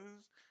was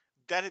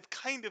that it's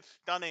kind of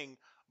stunning,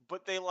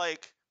 but they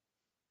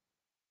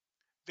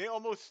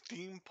almost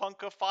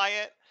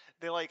steampunkify it.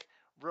 They like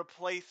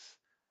replace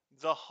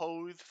the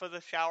hose for the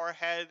shower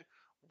head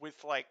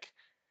with like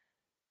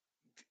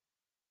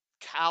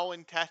cow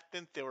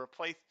intestines. They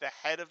replace the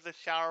head of the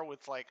shower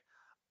with like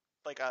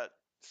a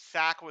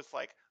sack with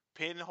like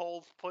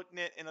pinholes put in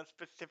it in a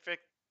specific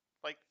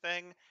like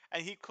thing,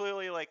 and he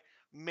clearly like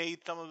made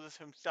some of this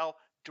himself,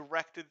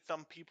 directed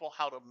some people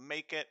how to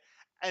make it,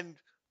 and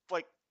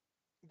like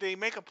they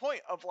make a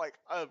point of like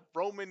a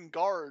Roman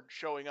guard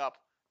showing up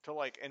to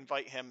like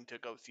invite him to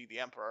go see the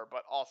emperor,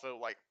 but also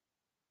like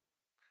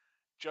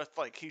just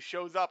like he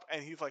shows up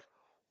and he's like,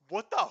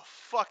 what the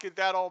fuck is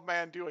that old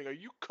man doing? Are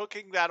you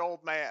cooking that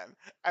old man?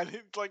 And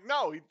he's like,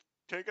 no, he's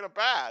taking a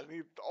bath.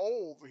 He's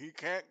old. He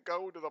can't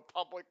go to the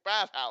public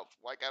bathhouse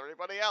like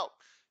everybody else.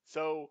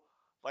 So,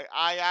 like,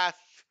 I asked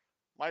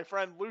my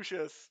friend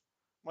Lucius,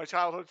 my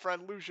childhood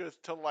friend Lucius,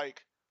 to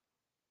like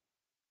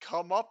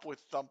come up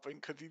with something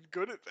because he's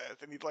good at this.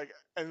 And he's like,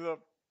 and the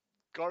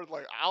guard's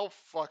like, I'll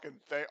fucking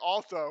say.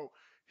 Also,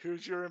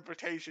 here's your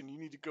invitation. You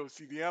need to go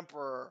see the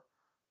Emperor.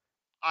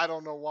 I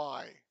don't know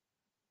why.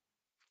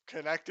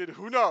 Connected?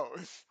 Who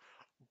knows?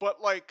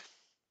 But like,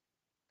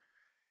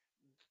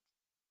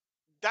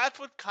 that's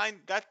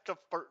the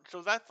first.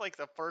 So that's like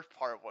the first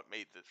part of what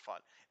made this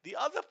fun. The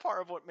other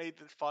part of what made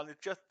this fun is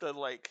just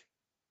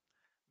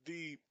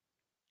the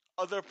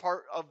other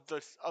part of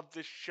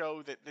this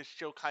show that this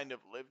show kind of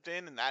lived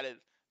in, and that is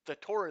the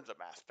tourism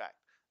aspect.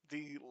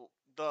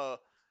 The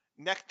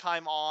next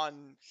time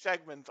on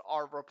segments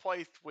are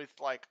replaced with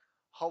like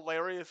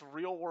hilarious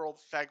real world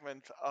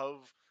segments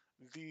of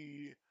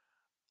the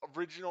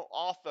original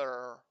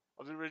author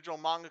of the original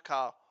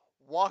mangaka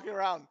walking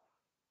around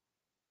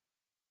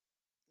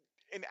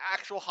in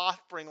actual hot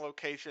spring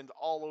locations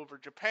all over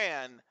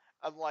Japan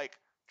and like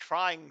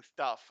trying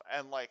stuff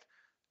and like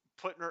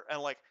putting her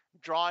and like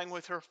drawing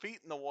with her feet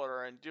in the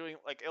water and doing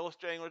like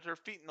illustrating with her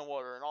feet in the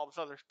water and all this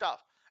other stuff.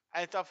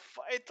 And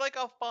it's like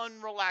a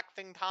fun,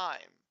 relaxing time.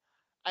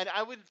 And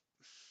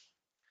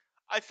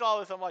I saw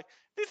this. I'm like,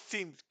 this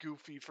seems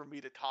goofy for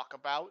me to talk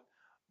about.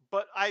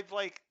 But I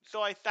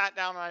sat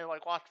down and I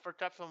like watched for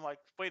steps. And I'm like,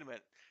 wait a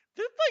minute,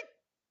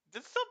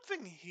 there's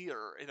something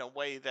here in a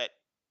way that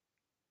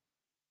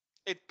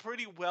it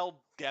pretty well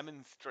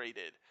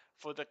demonstrated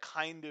for the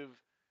kind of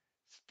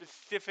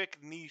specific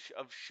niche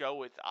of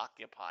show it's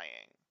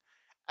occupying.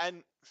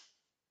 And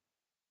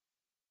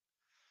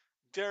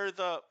they're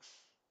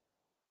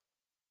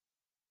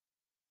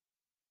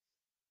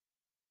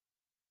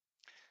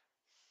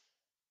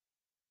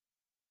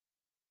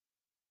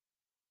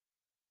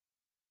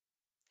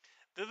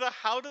there's a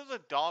how does a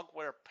dog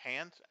wear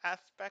pants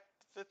aspect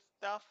to this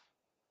stuff.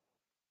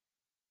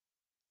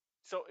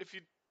 So if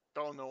you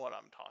don't know what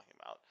I'm talking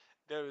about,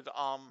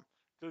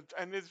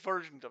 there's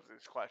versions of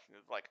this question.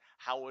 It's like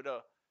how would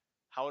a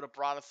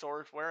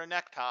brontosaurus wear a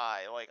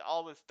necktie? Like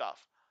all this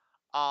stuff.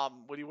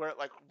 Would he wear it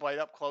like right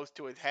up close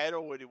to his head,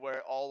 or would he wear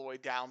it all the way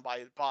down by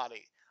his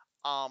body?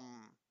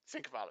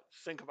 Think about it.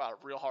 Think about it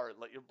real hard.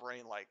 Let your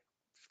brain like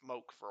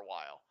smoke for a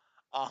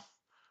while.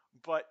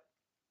 But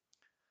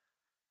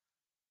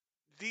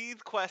these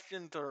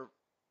questions are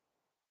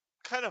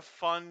kind of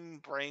fun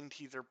brain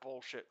teaser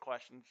bullshit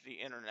questions the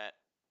internet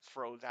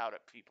throws out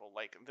at people.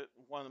 Like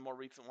one of the more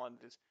recent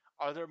ones is,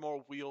 are there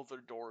more wheels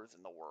or doors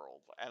in the world?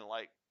 And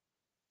like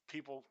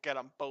people get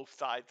on both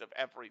sides of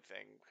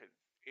everything because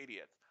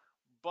idiots.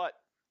 But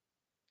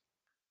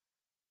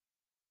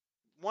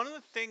one of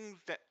the things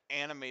that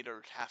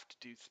animators have to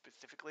do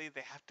specifically,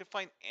 they have to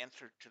find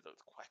answers to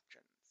those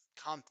questions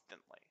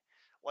constantly.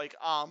 Like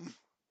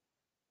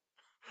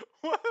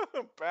one of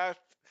the best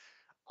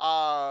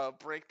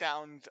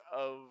breakdowns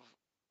of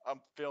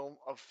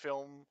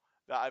film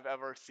that I've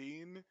ever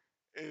seen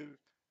is,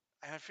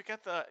 and I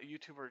forget the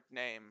YouTuber's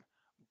name,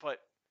 but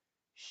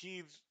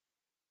he's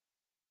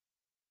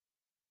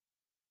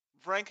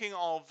ranking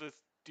all of the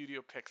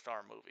Studio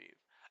Pixar movies,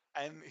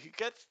 and he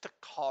gets to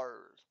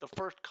Cars, the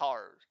first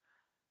Cars,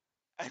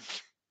 and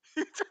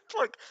he just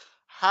like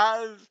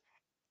has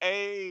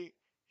a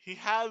he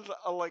has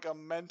a like a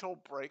mental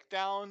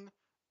breakdown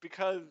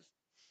because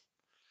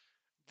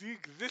the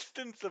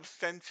existence of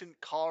sentient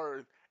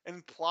cars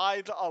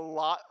implies a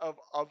lot of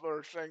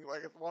other things.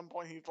 Like at one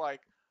point he's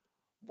like,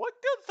 what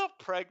does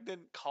a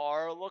pregnant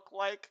car look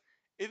like?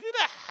 Is it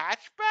a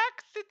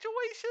hatchback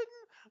situation?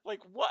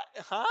 Like what?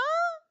 Huh?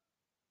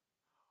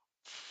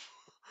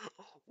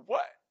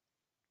 What?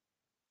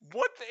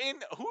 What's in?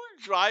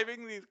 Who's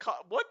driving these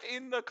cars? What's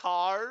in the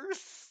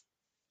cars?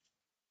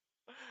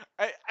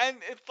 And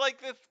it's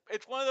like this.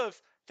 It's one of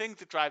those things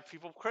that drives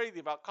people crazy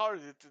about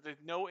cars. It's there's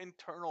no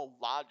internal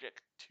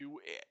logic to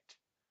it.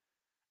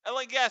 And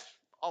like, yes,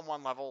 on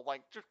one level,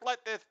 like just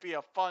let this be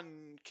a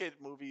fun kid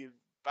movie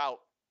about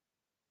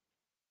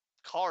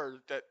cars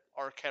that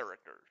are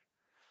characters.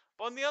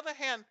 But on the other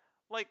hand,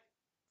 like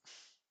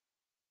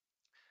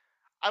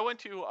I went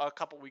to a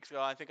couple weeks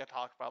ago. I think I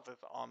talked about this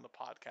on the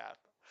podcast,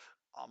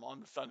 on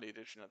the Sunday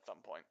edition at some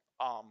point.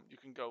 You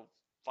can go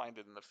find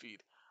it in the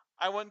feed.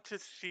 I went to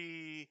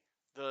see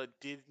the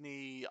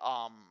Disney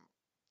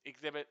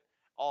exhibit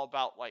all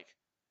about like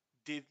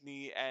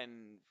Disney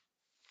and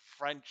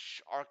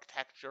French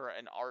architecture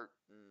and art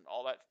and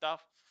all that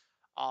stuff.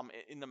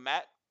 In the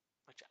Met,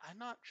 which I'm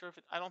not sure if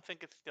I don't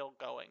think it's still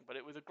going, but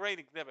it was a great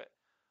exhibit.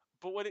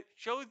 But what it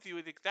shows you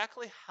is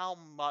exactly how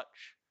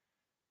much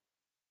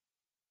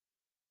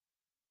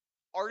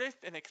artists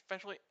and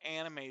especially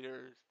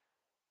animators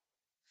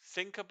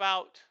think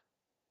about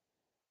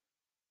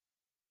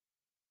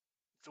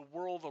the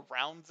world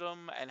around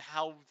them and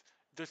how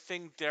the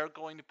things they're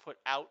going to put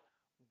out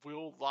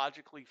will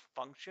logically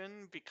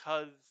function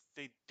because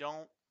they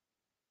don't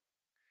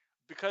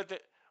because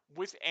it,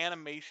 with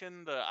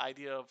animation the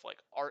idea of like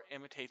art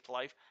imitates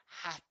life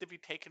has to be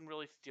taken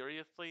really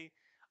seriously.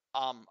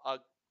 um uh,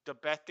 the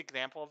best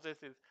example of this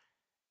is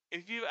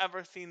if you've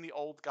ever seen the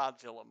old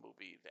Godzilla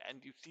movies and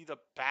you see the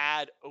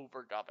bad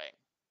overdubbing,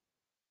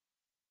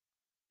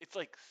 it's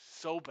like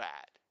so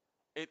bad.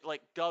 It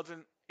like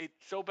doesn't. It's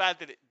so bad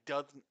that it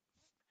doesn't.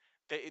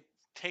 That it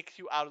takes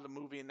you out of the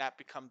movie and that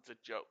becomes a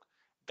joke.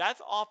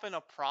 that's often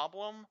a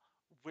problem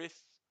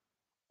with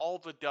all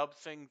the dub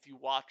things you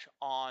watch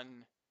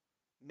on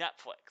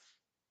Netflix.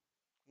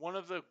 One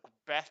of the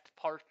best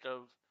parts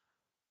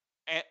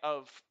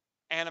of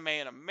anime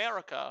in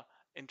America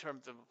in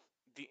terms of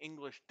the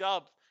English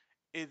dubs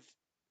is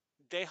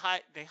they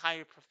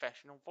hire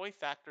professional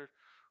voice actors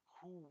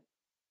who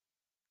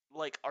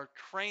like are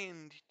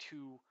trained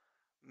to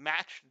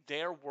match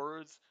their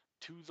words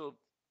to the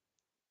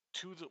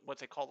what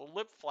they call the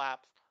lip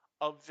flaps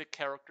of the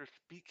character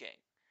speaking.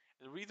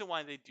 The reason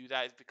why they do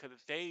that is because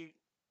if they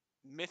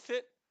miss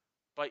it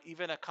by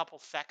even a couple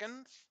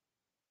seconds,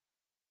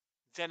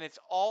 then it's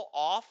all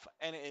off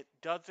and it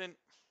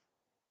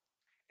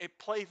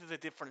plays as a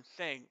different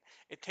thing.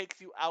 It takes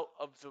you out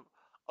of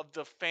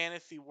the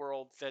fantasy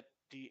world that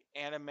the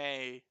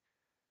anime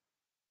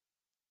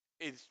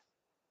is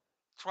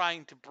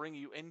trying to bring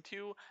you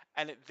into,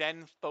 and it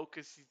then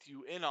focuses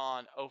you in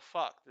on, oh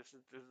fuck, this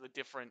is a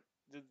different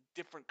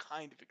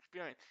kind of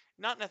experience.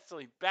 Not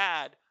necessarily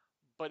bad,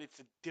 but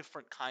it's a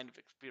different kind of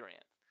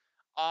experience.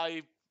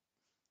 I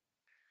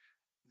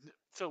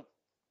so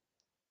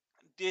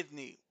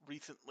Disney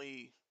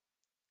recently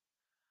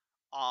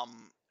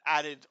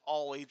added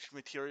all age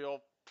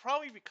material,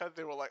 probably because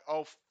they were like,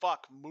 oh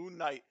fuck, Moon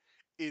Knight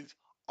is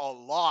a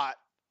lot.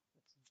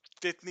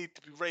 This needs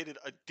to be rated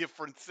a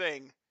different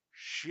thing.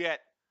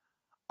 Shit.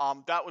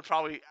 That was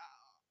probably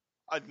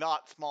a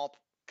not small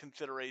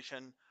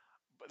consideration.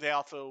 But they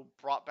also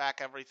brought back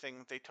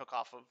everything they took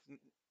off of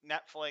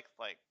Netflix,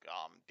 like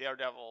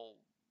Daredevil,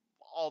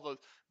 all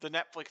the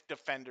Netflix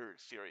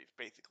Defenders series.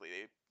 Basically,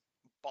 they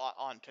bought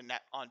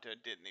onto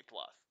Disney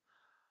Plus.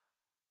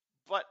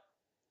 But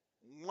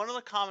one of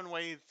the common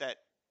ways that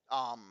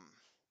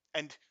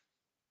and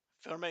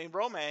Thermae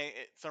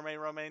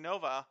Rome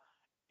Nova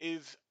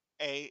is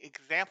a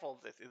example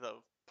of this. Is a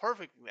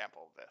perfect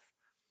example of this.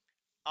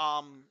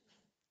 Um,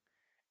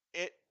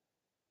 it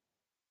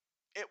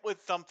it was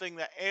something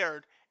that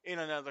aired in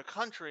another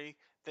country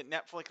that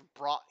Netflix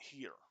brought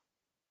here.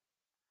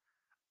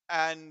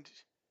 And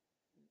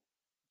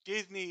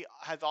Disney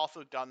has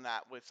also done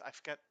that with I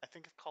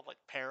think it's called like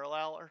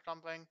Parallel or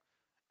something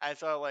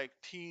as a like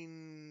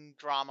teen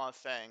drama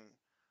thing.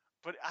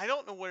 But I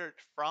don't know where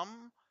it's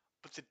from,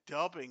 but the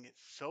dubbing is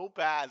so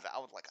bad that I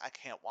was like, I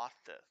can't watch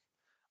this.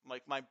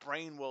 Like my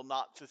brain will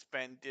not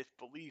suspend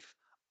disbelief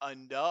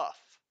enough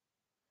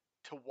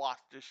to watch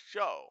this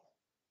show.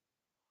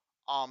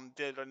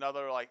 Did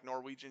another like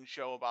Norwegian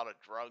show about a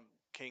drug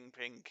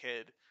kingpin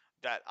kid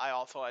that I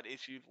also had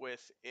issues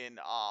with in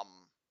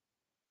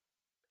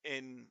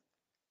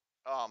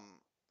um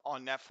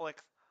on Netflix.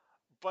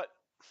 But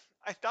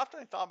I stopped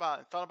and I thought about it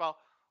and thought about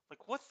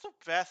like what's the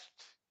best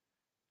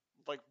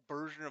like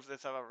version of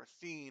this I've ever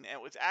seen, and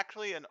it was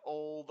actually an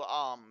old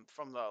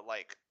from the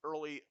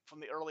early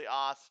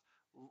aughts,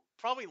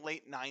 probably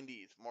late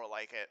 '90s, more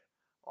like it.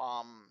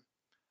 Um,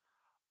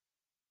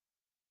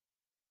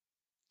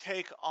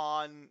 Take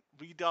on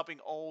redubbing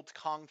old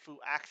kung fu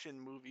action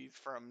movies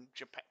from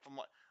Japan, from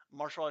what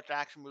martial arts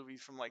action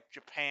movies from like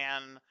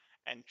Japan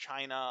and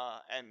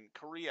China and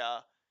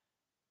Korea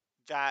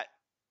that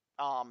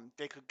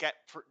they could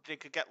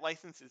get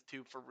licenses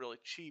to for really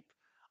cheap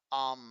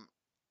um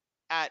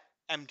at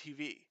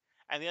MTV.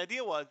 And the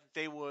idea was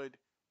they would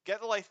get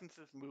the license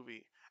to this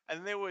movie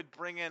and they would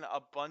bring in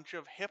a bunch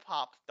of hip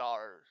hop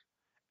stars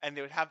and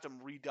they would have them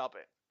redub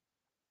it.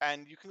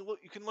 And you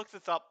can look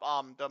this up.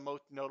 The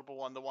most notable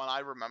one, the one I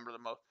remember the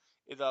most,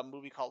 is a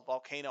movie called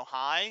Volcano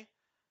High,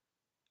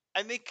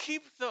 and they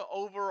keep the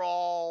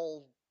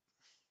overall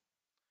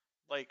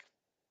like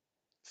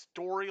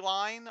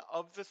storyline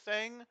of the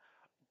thing,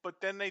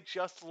 but then they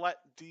just let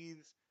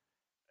these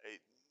uh,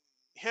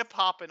 hip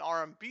hop and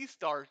R&B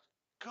stars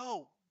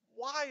go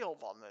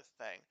wild on this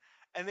thing,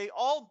 and they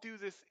all do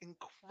this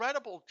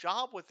incredible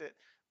job with it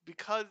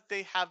because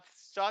they have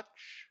such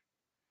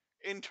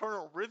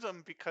internal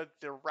rhythm because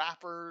they're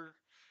rappers,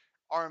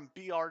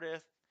 R&B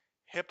artists,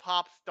 hip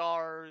hop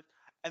stars,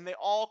 and they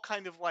all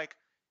kind of like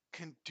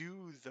can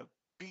do the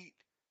beat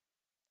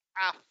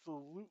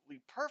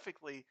absolutely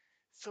perfectly.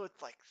 So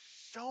it's like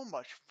so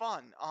much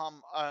fun.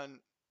 And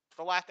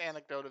the last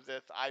anecdote of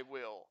this, I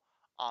will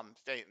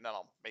state, and then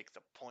I'll make the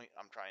point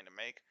I'm trying to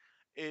make,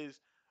 is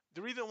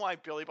the reason why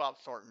Billy Bob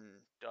Thornton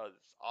does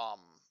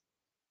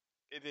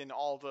it in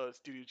all the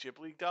Studio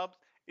Ghibli dubs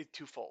is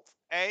twofold.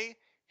 A,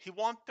 he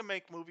wants to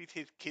make movies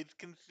his kids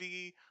can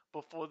see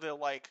before they're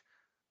like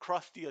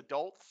crusty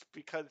adults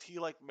because he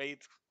like made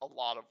a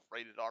lot of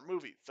rated R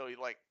movies. So he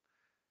like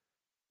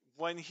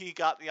when he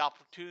got the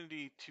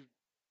opportunity to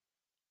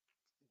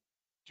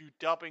do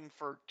dubbing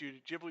for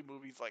Studio Ghibli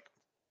movies, like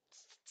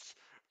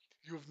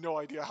you have no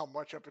idea how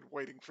much I've been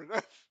waiting for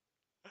this.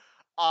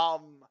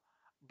 Um,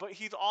 but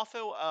he's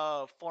also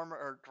a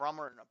former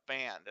drummer in a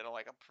band, in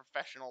like a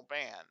professional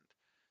band.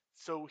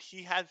 So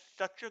he has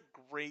such a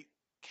great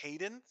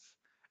cadence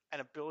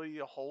and ability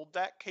to hold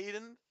that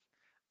cadence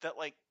that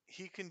like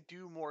he can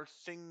do more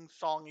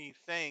sing-songy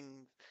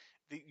things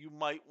that you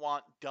might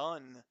want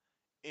done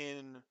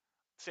in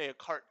say a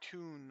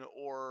cartoon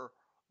or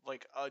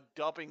like a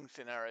dubbing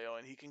scenario,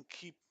 and he can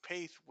keep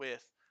pace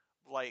with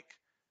like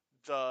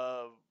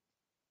the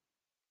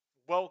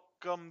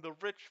welcome the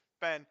rich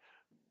Ben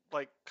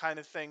like kind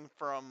of thing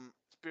from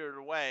Spirited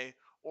Away,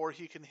 or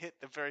he can hit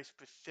the very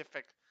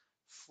specific,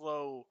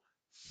 slow,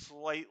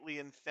 slightly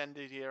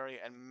incendiary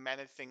and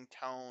menacing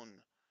tone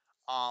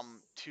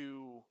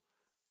to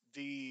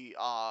the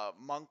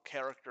monk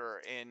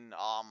character in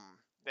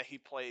that he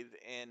plays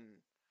in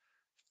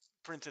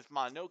Princess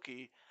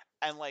Mononoke,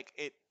 and like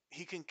it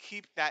he can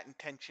keep that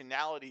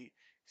intentionality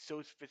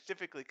so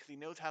specifically because he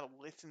knows how to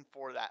listen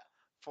for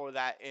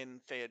that in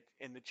say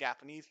in the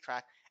Japanese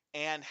track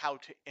and how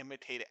to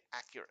imitate it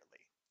accurately.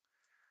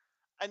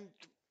 And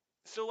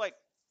so like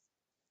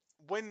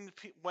when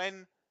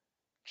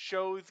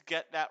shows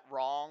get that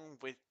wrong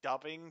with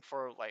dubbing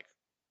for like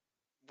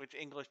with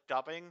English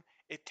dubbing,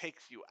 it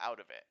takes you out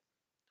of it.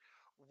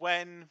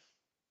 When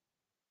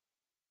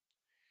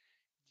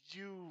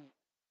you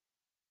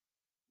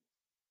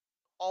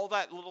all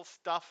that little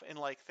stuff in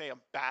like say a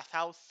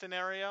bathhouse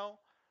scenario,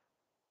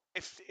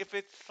 if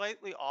it's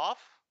slightly off,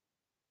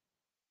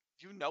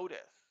 you notice.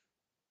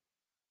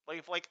 Like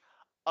if like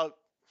a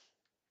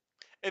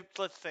if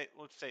let's say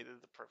this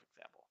is a perfect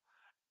example.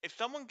 If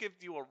someone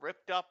gives you a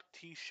ripped up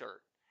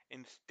T-shirt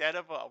instead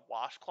of a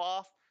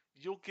washcloth,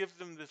 you'll give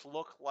them this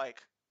look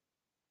like,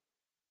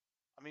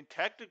 I mean,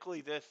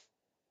 technically this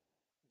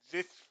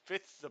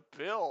fits the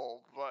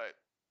bill, but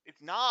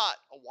it's not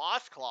a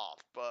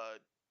washcloth. But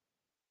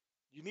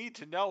you need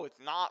to know it's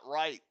not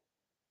right.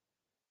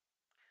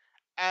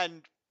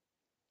 And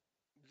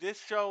this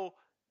show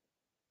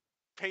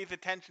pays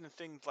attention to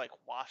things like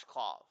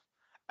washcloths.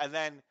 And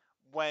then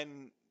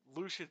when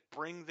Lucius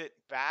brings it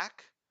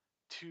back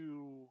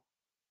to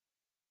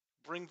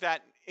brings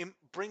that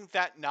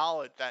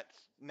knowledge, that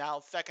now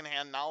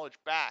secondhand knowledge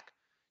back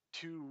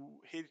to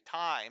his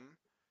time,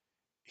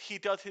 he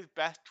does his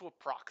best to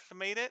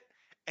approximate it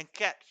and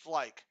gets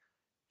like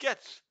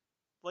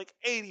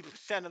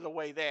 80% of the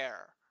way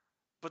there.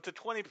 But the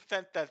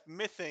 20% that's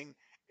missing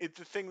is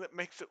the thing that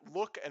makes it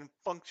look and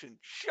function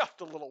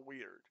just a little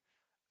weird.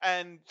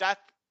 And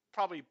that's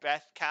probably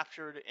best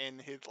captured in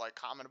his like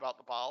comment about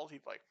the bottles.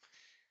 He's like,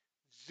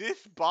 this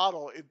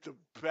bottle is the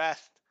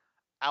best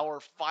our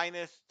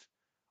finest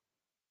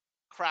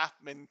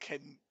craftsman can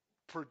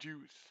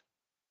produce,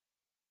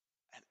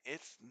 and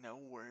it's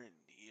nowhere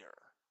near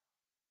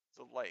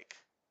the like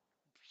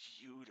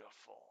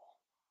beautiful,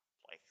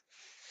 like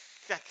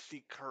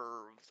sexy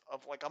curves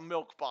of like a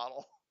milk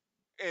bottle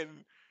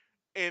in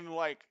in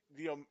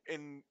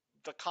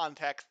the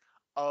context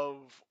of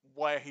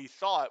where he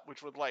saw it,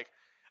 which was like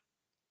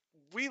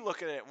we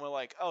look at it and we're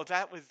like, oh,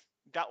 that was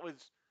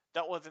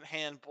that wasn't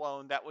hand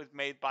blown, that was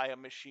made by a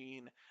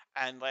machine,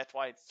 and that's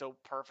why it's so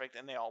perfect,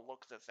 and they all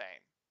look the same.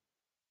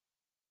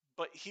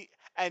 But he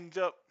and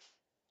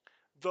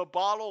the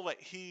bottle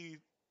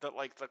that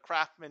like the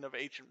craftsman of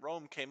ancient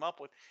Rome came up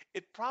with,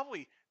 it's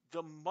probably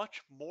the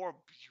much more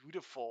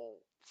beautiful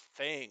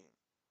thing.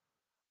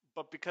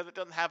 But because it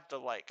doesn't have the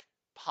like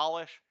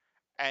polish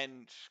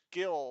and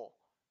skill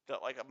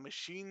that like a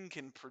machine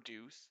can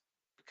produce,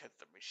 because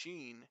the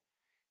machine,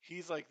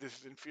 he's like, this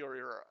is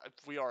inferior.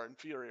 We are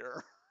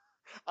inferior.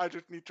 I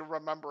just need to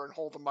remember and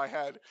hold in my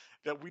head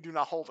that we do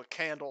not hold a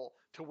candle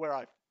to where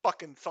I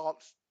fucking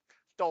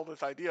stole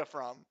this idea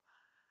from.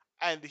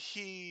 And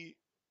he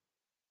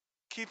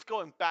keeps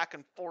going back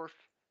and forth,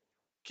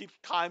 keeps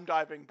time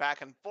diving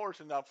back and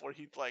forth enough where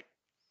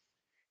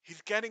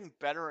he's getting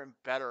better and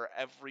better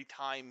every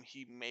time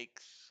he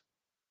makes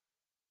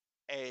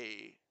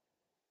a,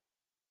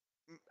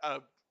 a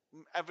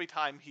every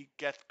time he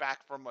gets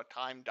back from a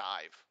time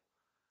dive.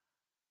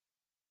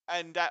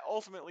 And that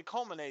ultimately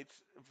culminates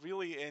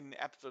really in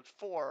episode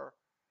 4,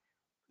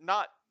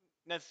 not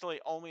necessarily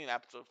only in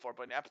episode 4,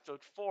 but in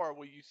episode 4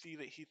 where you see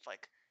that he's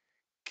like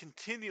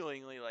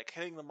continually like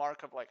hitting the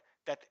mark of like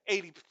that's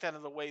 80%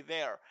 of the way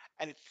there,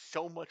 and it's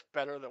so much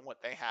better than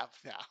what they have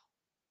now.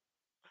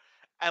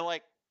 And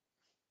like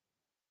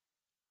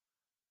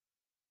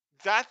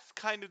that's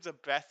kind of the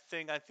best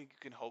thing I think you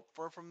can hope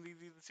for from these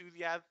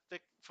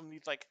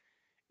like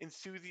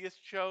enthusiast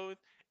shows.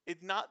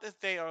 It's not that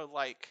they are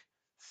like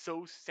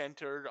so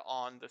centered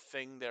on the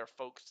thing they're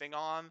focusing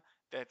on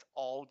that's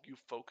all you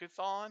focus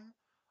on,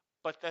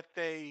 but that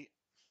they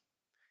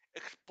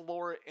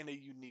explore it in a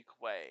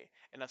unique way,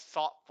 in a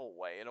thoughtful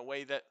way, in a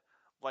way that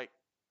like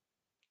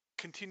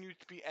continues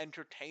to be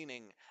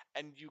entertaining,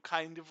 and you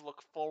kind of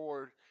look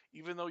forward,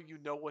 even though you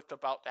know what's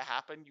about to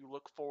happen, you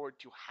look forward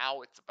to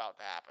how it's about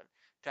to happen,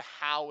 to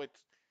how it's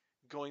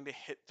going to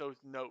hit those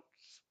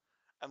notes,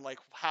 and like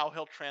how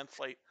he'll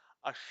translate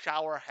a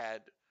shower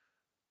head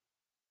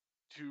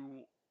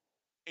to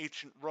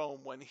ancient Rome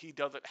when he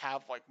doesn't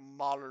have like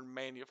modern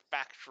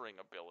manufacturing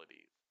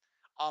abilities.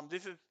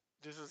 This is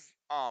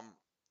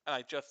and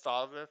I just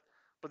thought of this,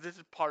 but this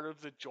is part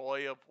of the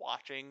joy of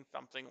watching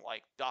something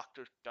like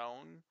Doctor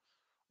Stone,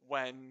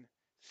 when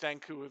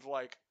Senku is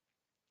like,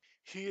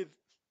 he is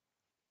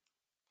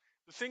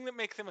the thing that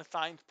makes him a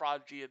science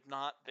prodigy is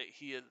not that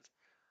he is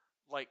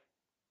like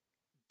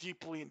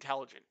deeply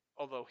intelligent.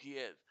 although he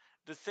is.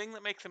 The thing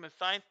that makes him a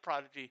science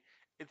prodigy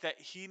is that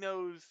he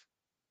knows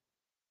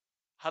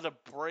how to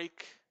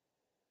break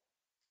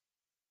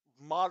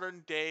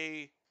modern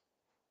day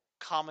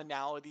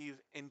commonalities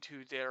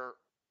into their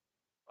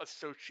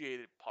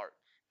associated parts.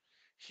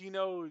 He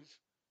knows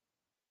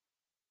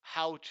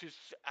how to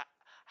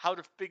how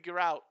to figure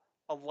out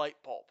a light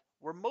bulb,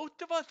 where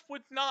most of us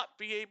would not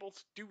be able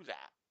to do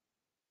that.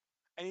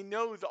 And he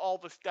knows all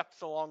the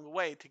steps along the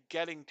way to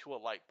getting to a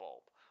light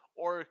bulb,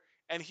 or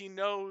and he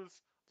knows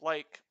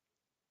like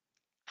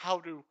how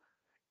to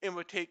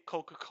imitate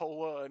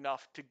Coca-Cola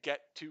enough to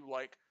get to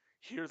like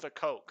here's a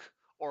Coke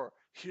or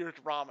here's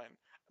ramen.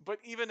 But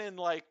even in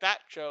like that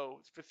show,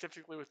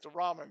 specifically with the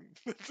ramen,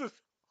 this is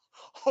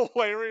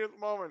hilarious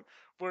moment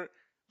where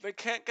they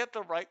can't get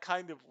the right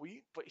kind of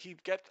wheat, but he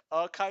gets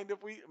a kind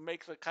of wheat and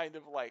makes a kind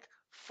of like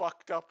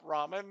fucked up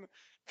ramen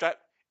that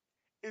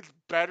is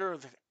better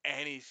than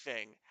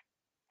anything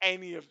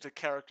any of the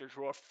characters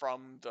who are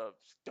from the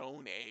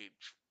Stone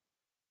Age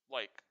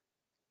like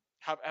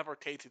have ever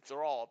tasted.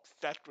 They're all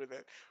obsessed with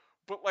it.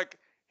 But like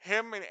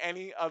him and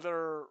any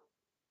other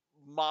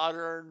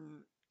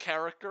modern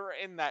character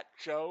in that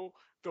show,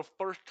 the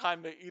first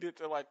time they eat it,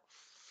 they're like,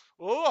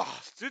 "Oh,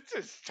 this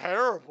is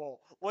terrible."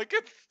 Like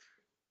it's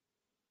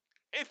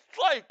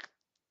like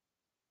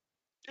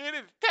it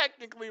is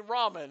technically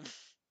ramen,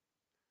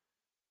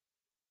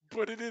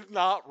 but it is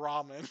not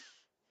ramen.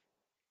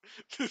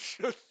 This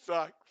just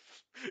sucks.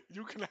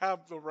 You can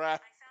have the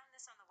rest. I found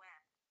this on the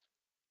web.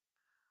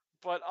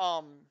 But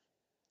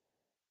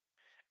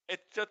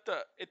it's just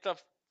a it's a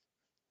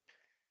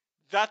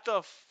that's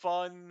a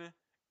fun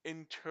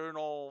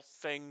internal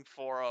thing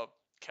for a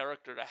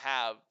character to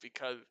have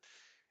because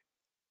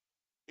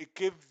it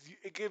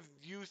gives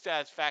you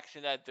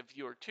satisfaction as the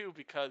viewer too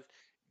because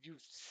you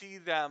see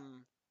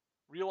them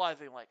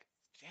realizing like,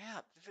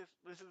 damn,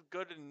 this is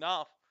good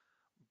enough,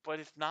 but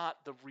it's not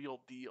the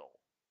real deal.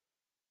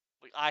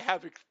 Like I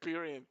have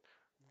experienced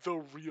the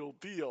real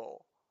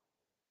deal,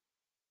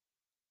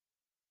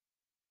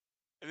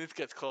 and this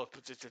gets close,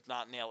 but this does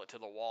not nail it to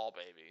the wall,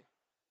 baby.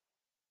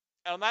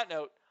 And on that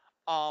note,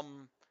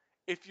 um,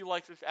 if you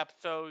like this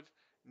episode,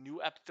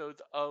 new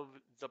episodes of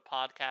the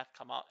podcast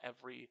come out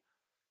every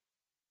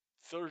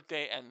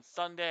Thursday and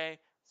Sunday.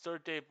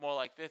 Thursday, more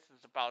like this,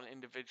 is about an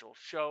individual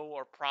show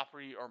or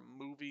property or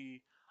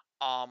movie.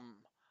 Um,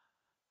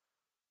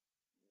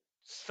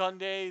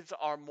 Sundays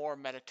are more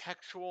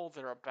metatextual.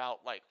 They're about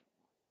like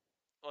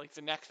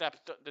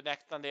the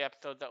next Sunday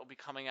episode that will be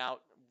coming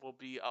out will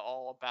be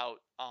all about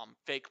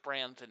fake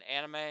brands and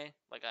anime,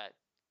 like I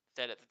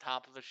said at the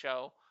top of the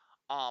show.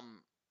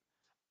 Um,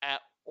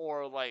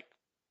 or like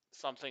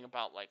something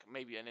about like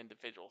maybe an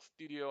individual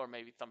studio or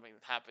maybe something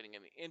that's happening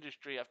in the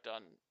industry. I've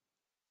done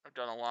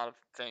a lot of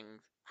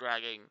things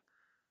dragging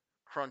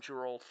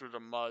Crunchyroll through the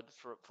mud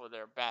for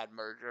their bad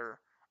merger.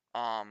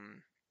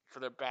 Um, for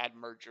their bad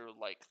merger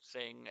like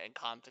thing and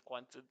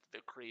consequences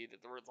that created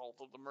the result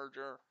of the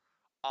merger.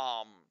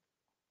 Um,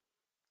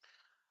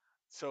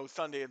 so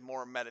Sunday is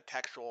more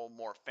metatextual,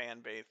 more fan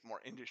based, more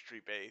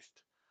industry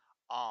based.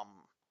 Um,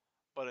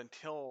 but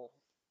until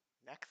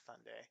next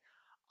Sunday,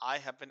 I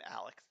have been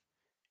Alex.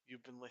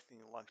 You've been listening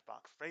to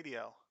Lunchbox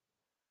Radio,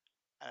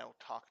 and I will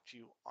talk to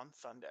you on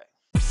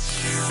Sunday.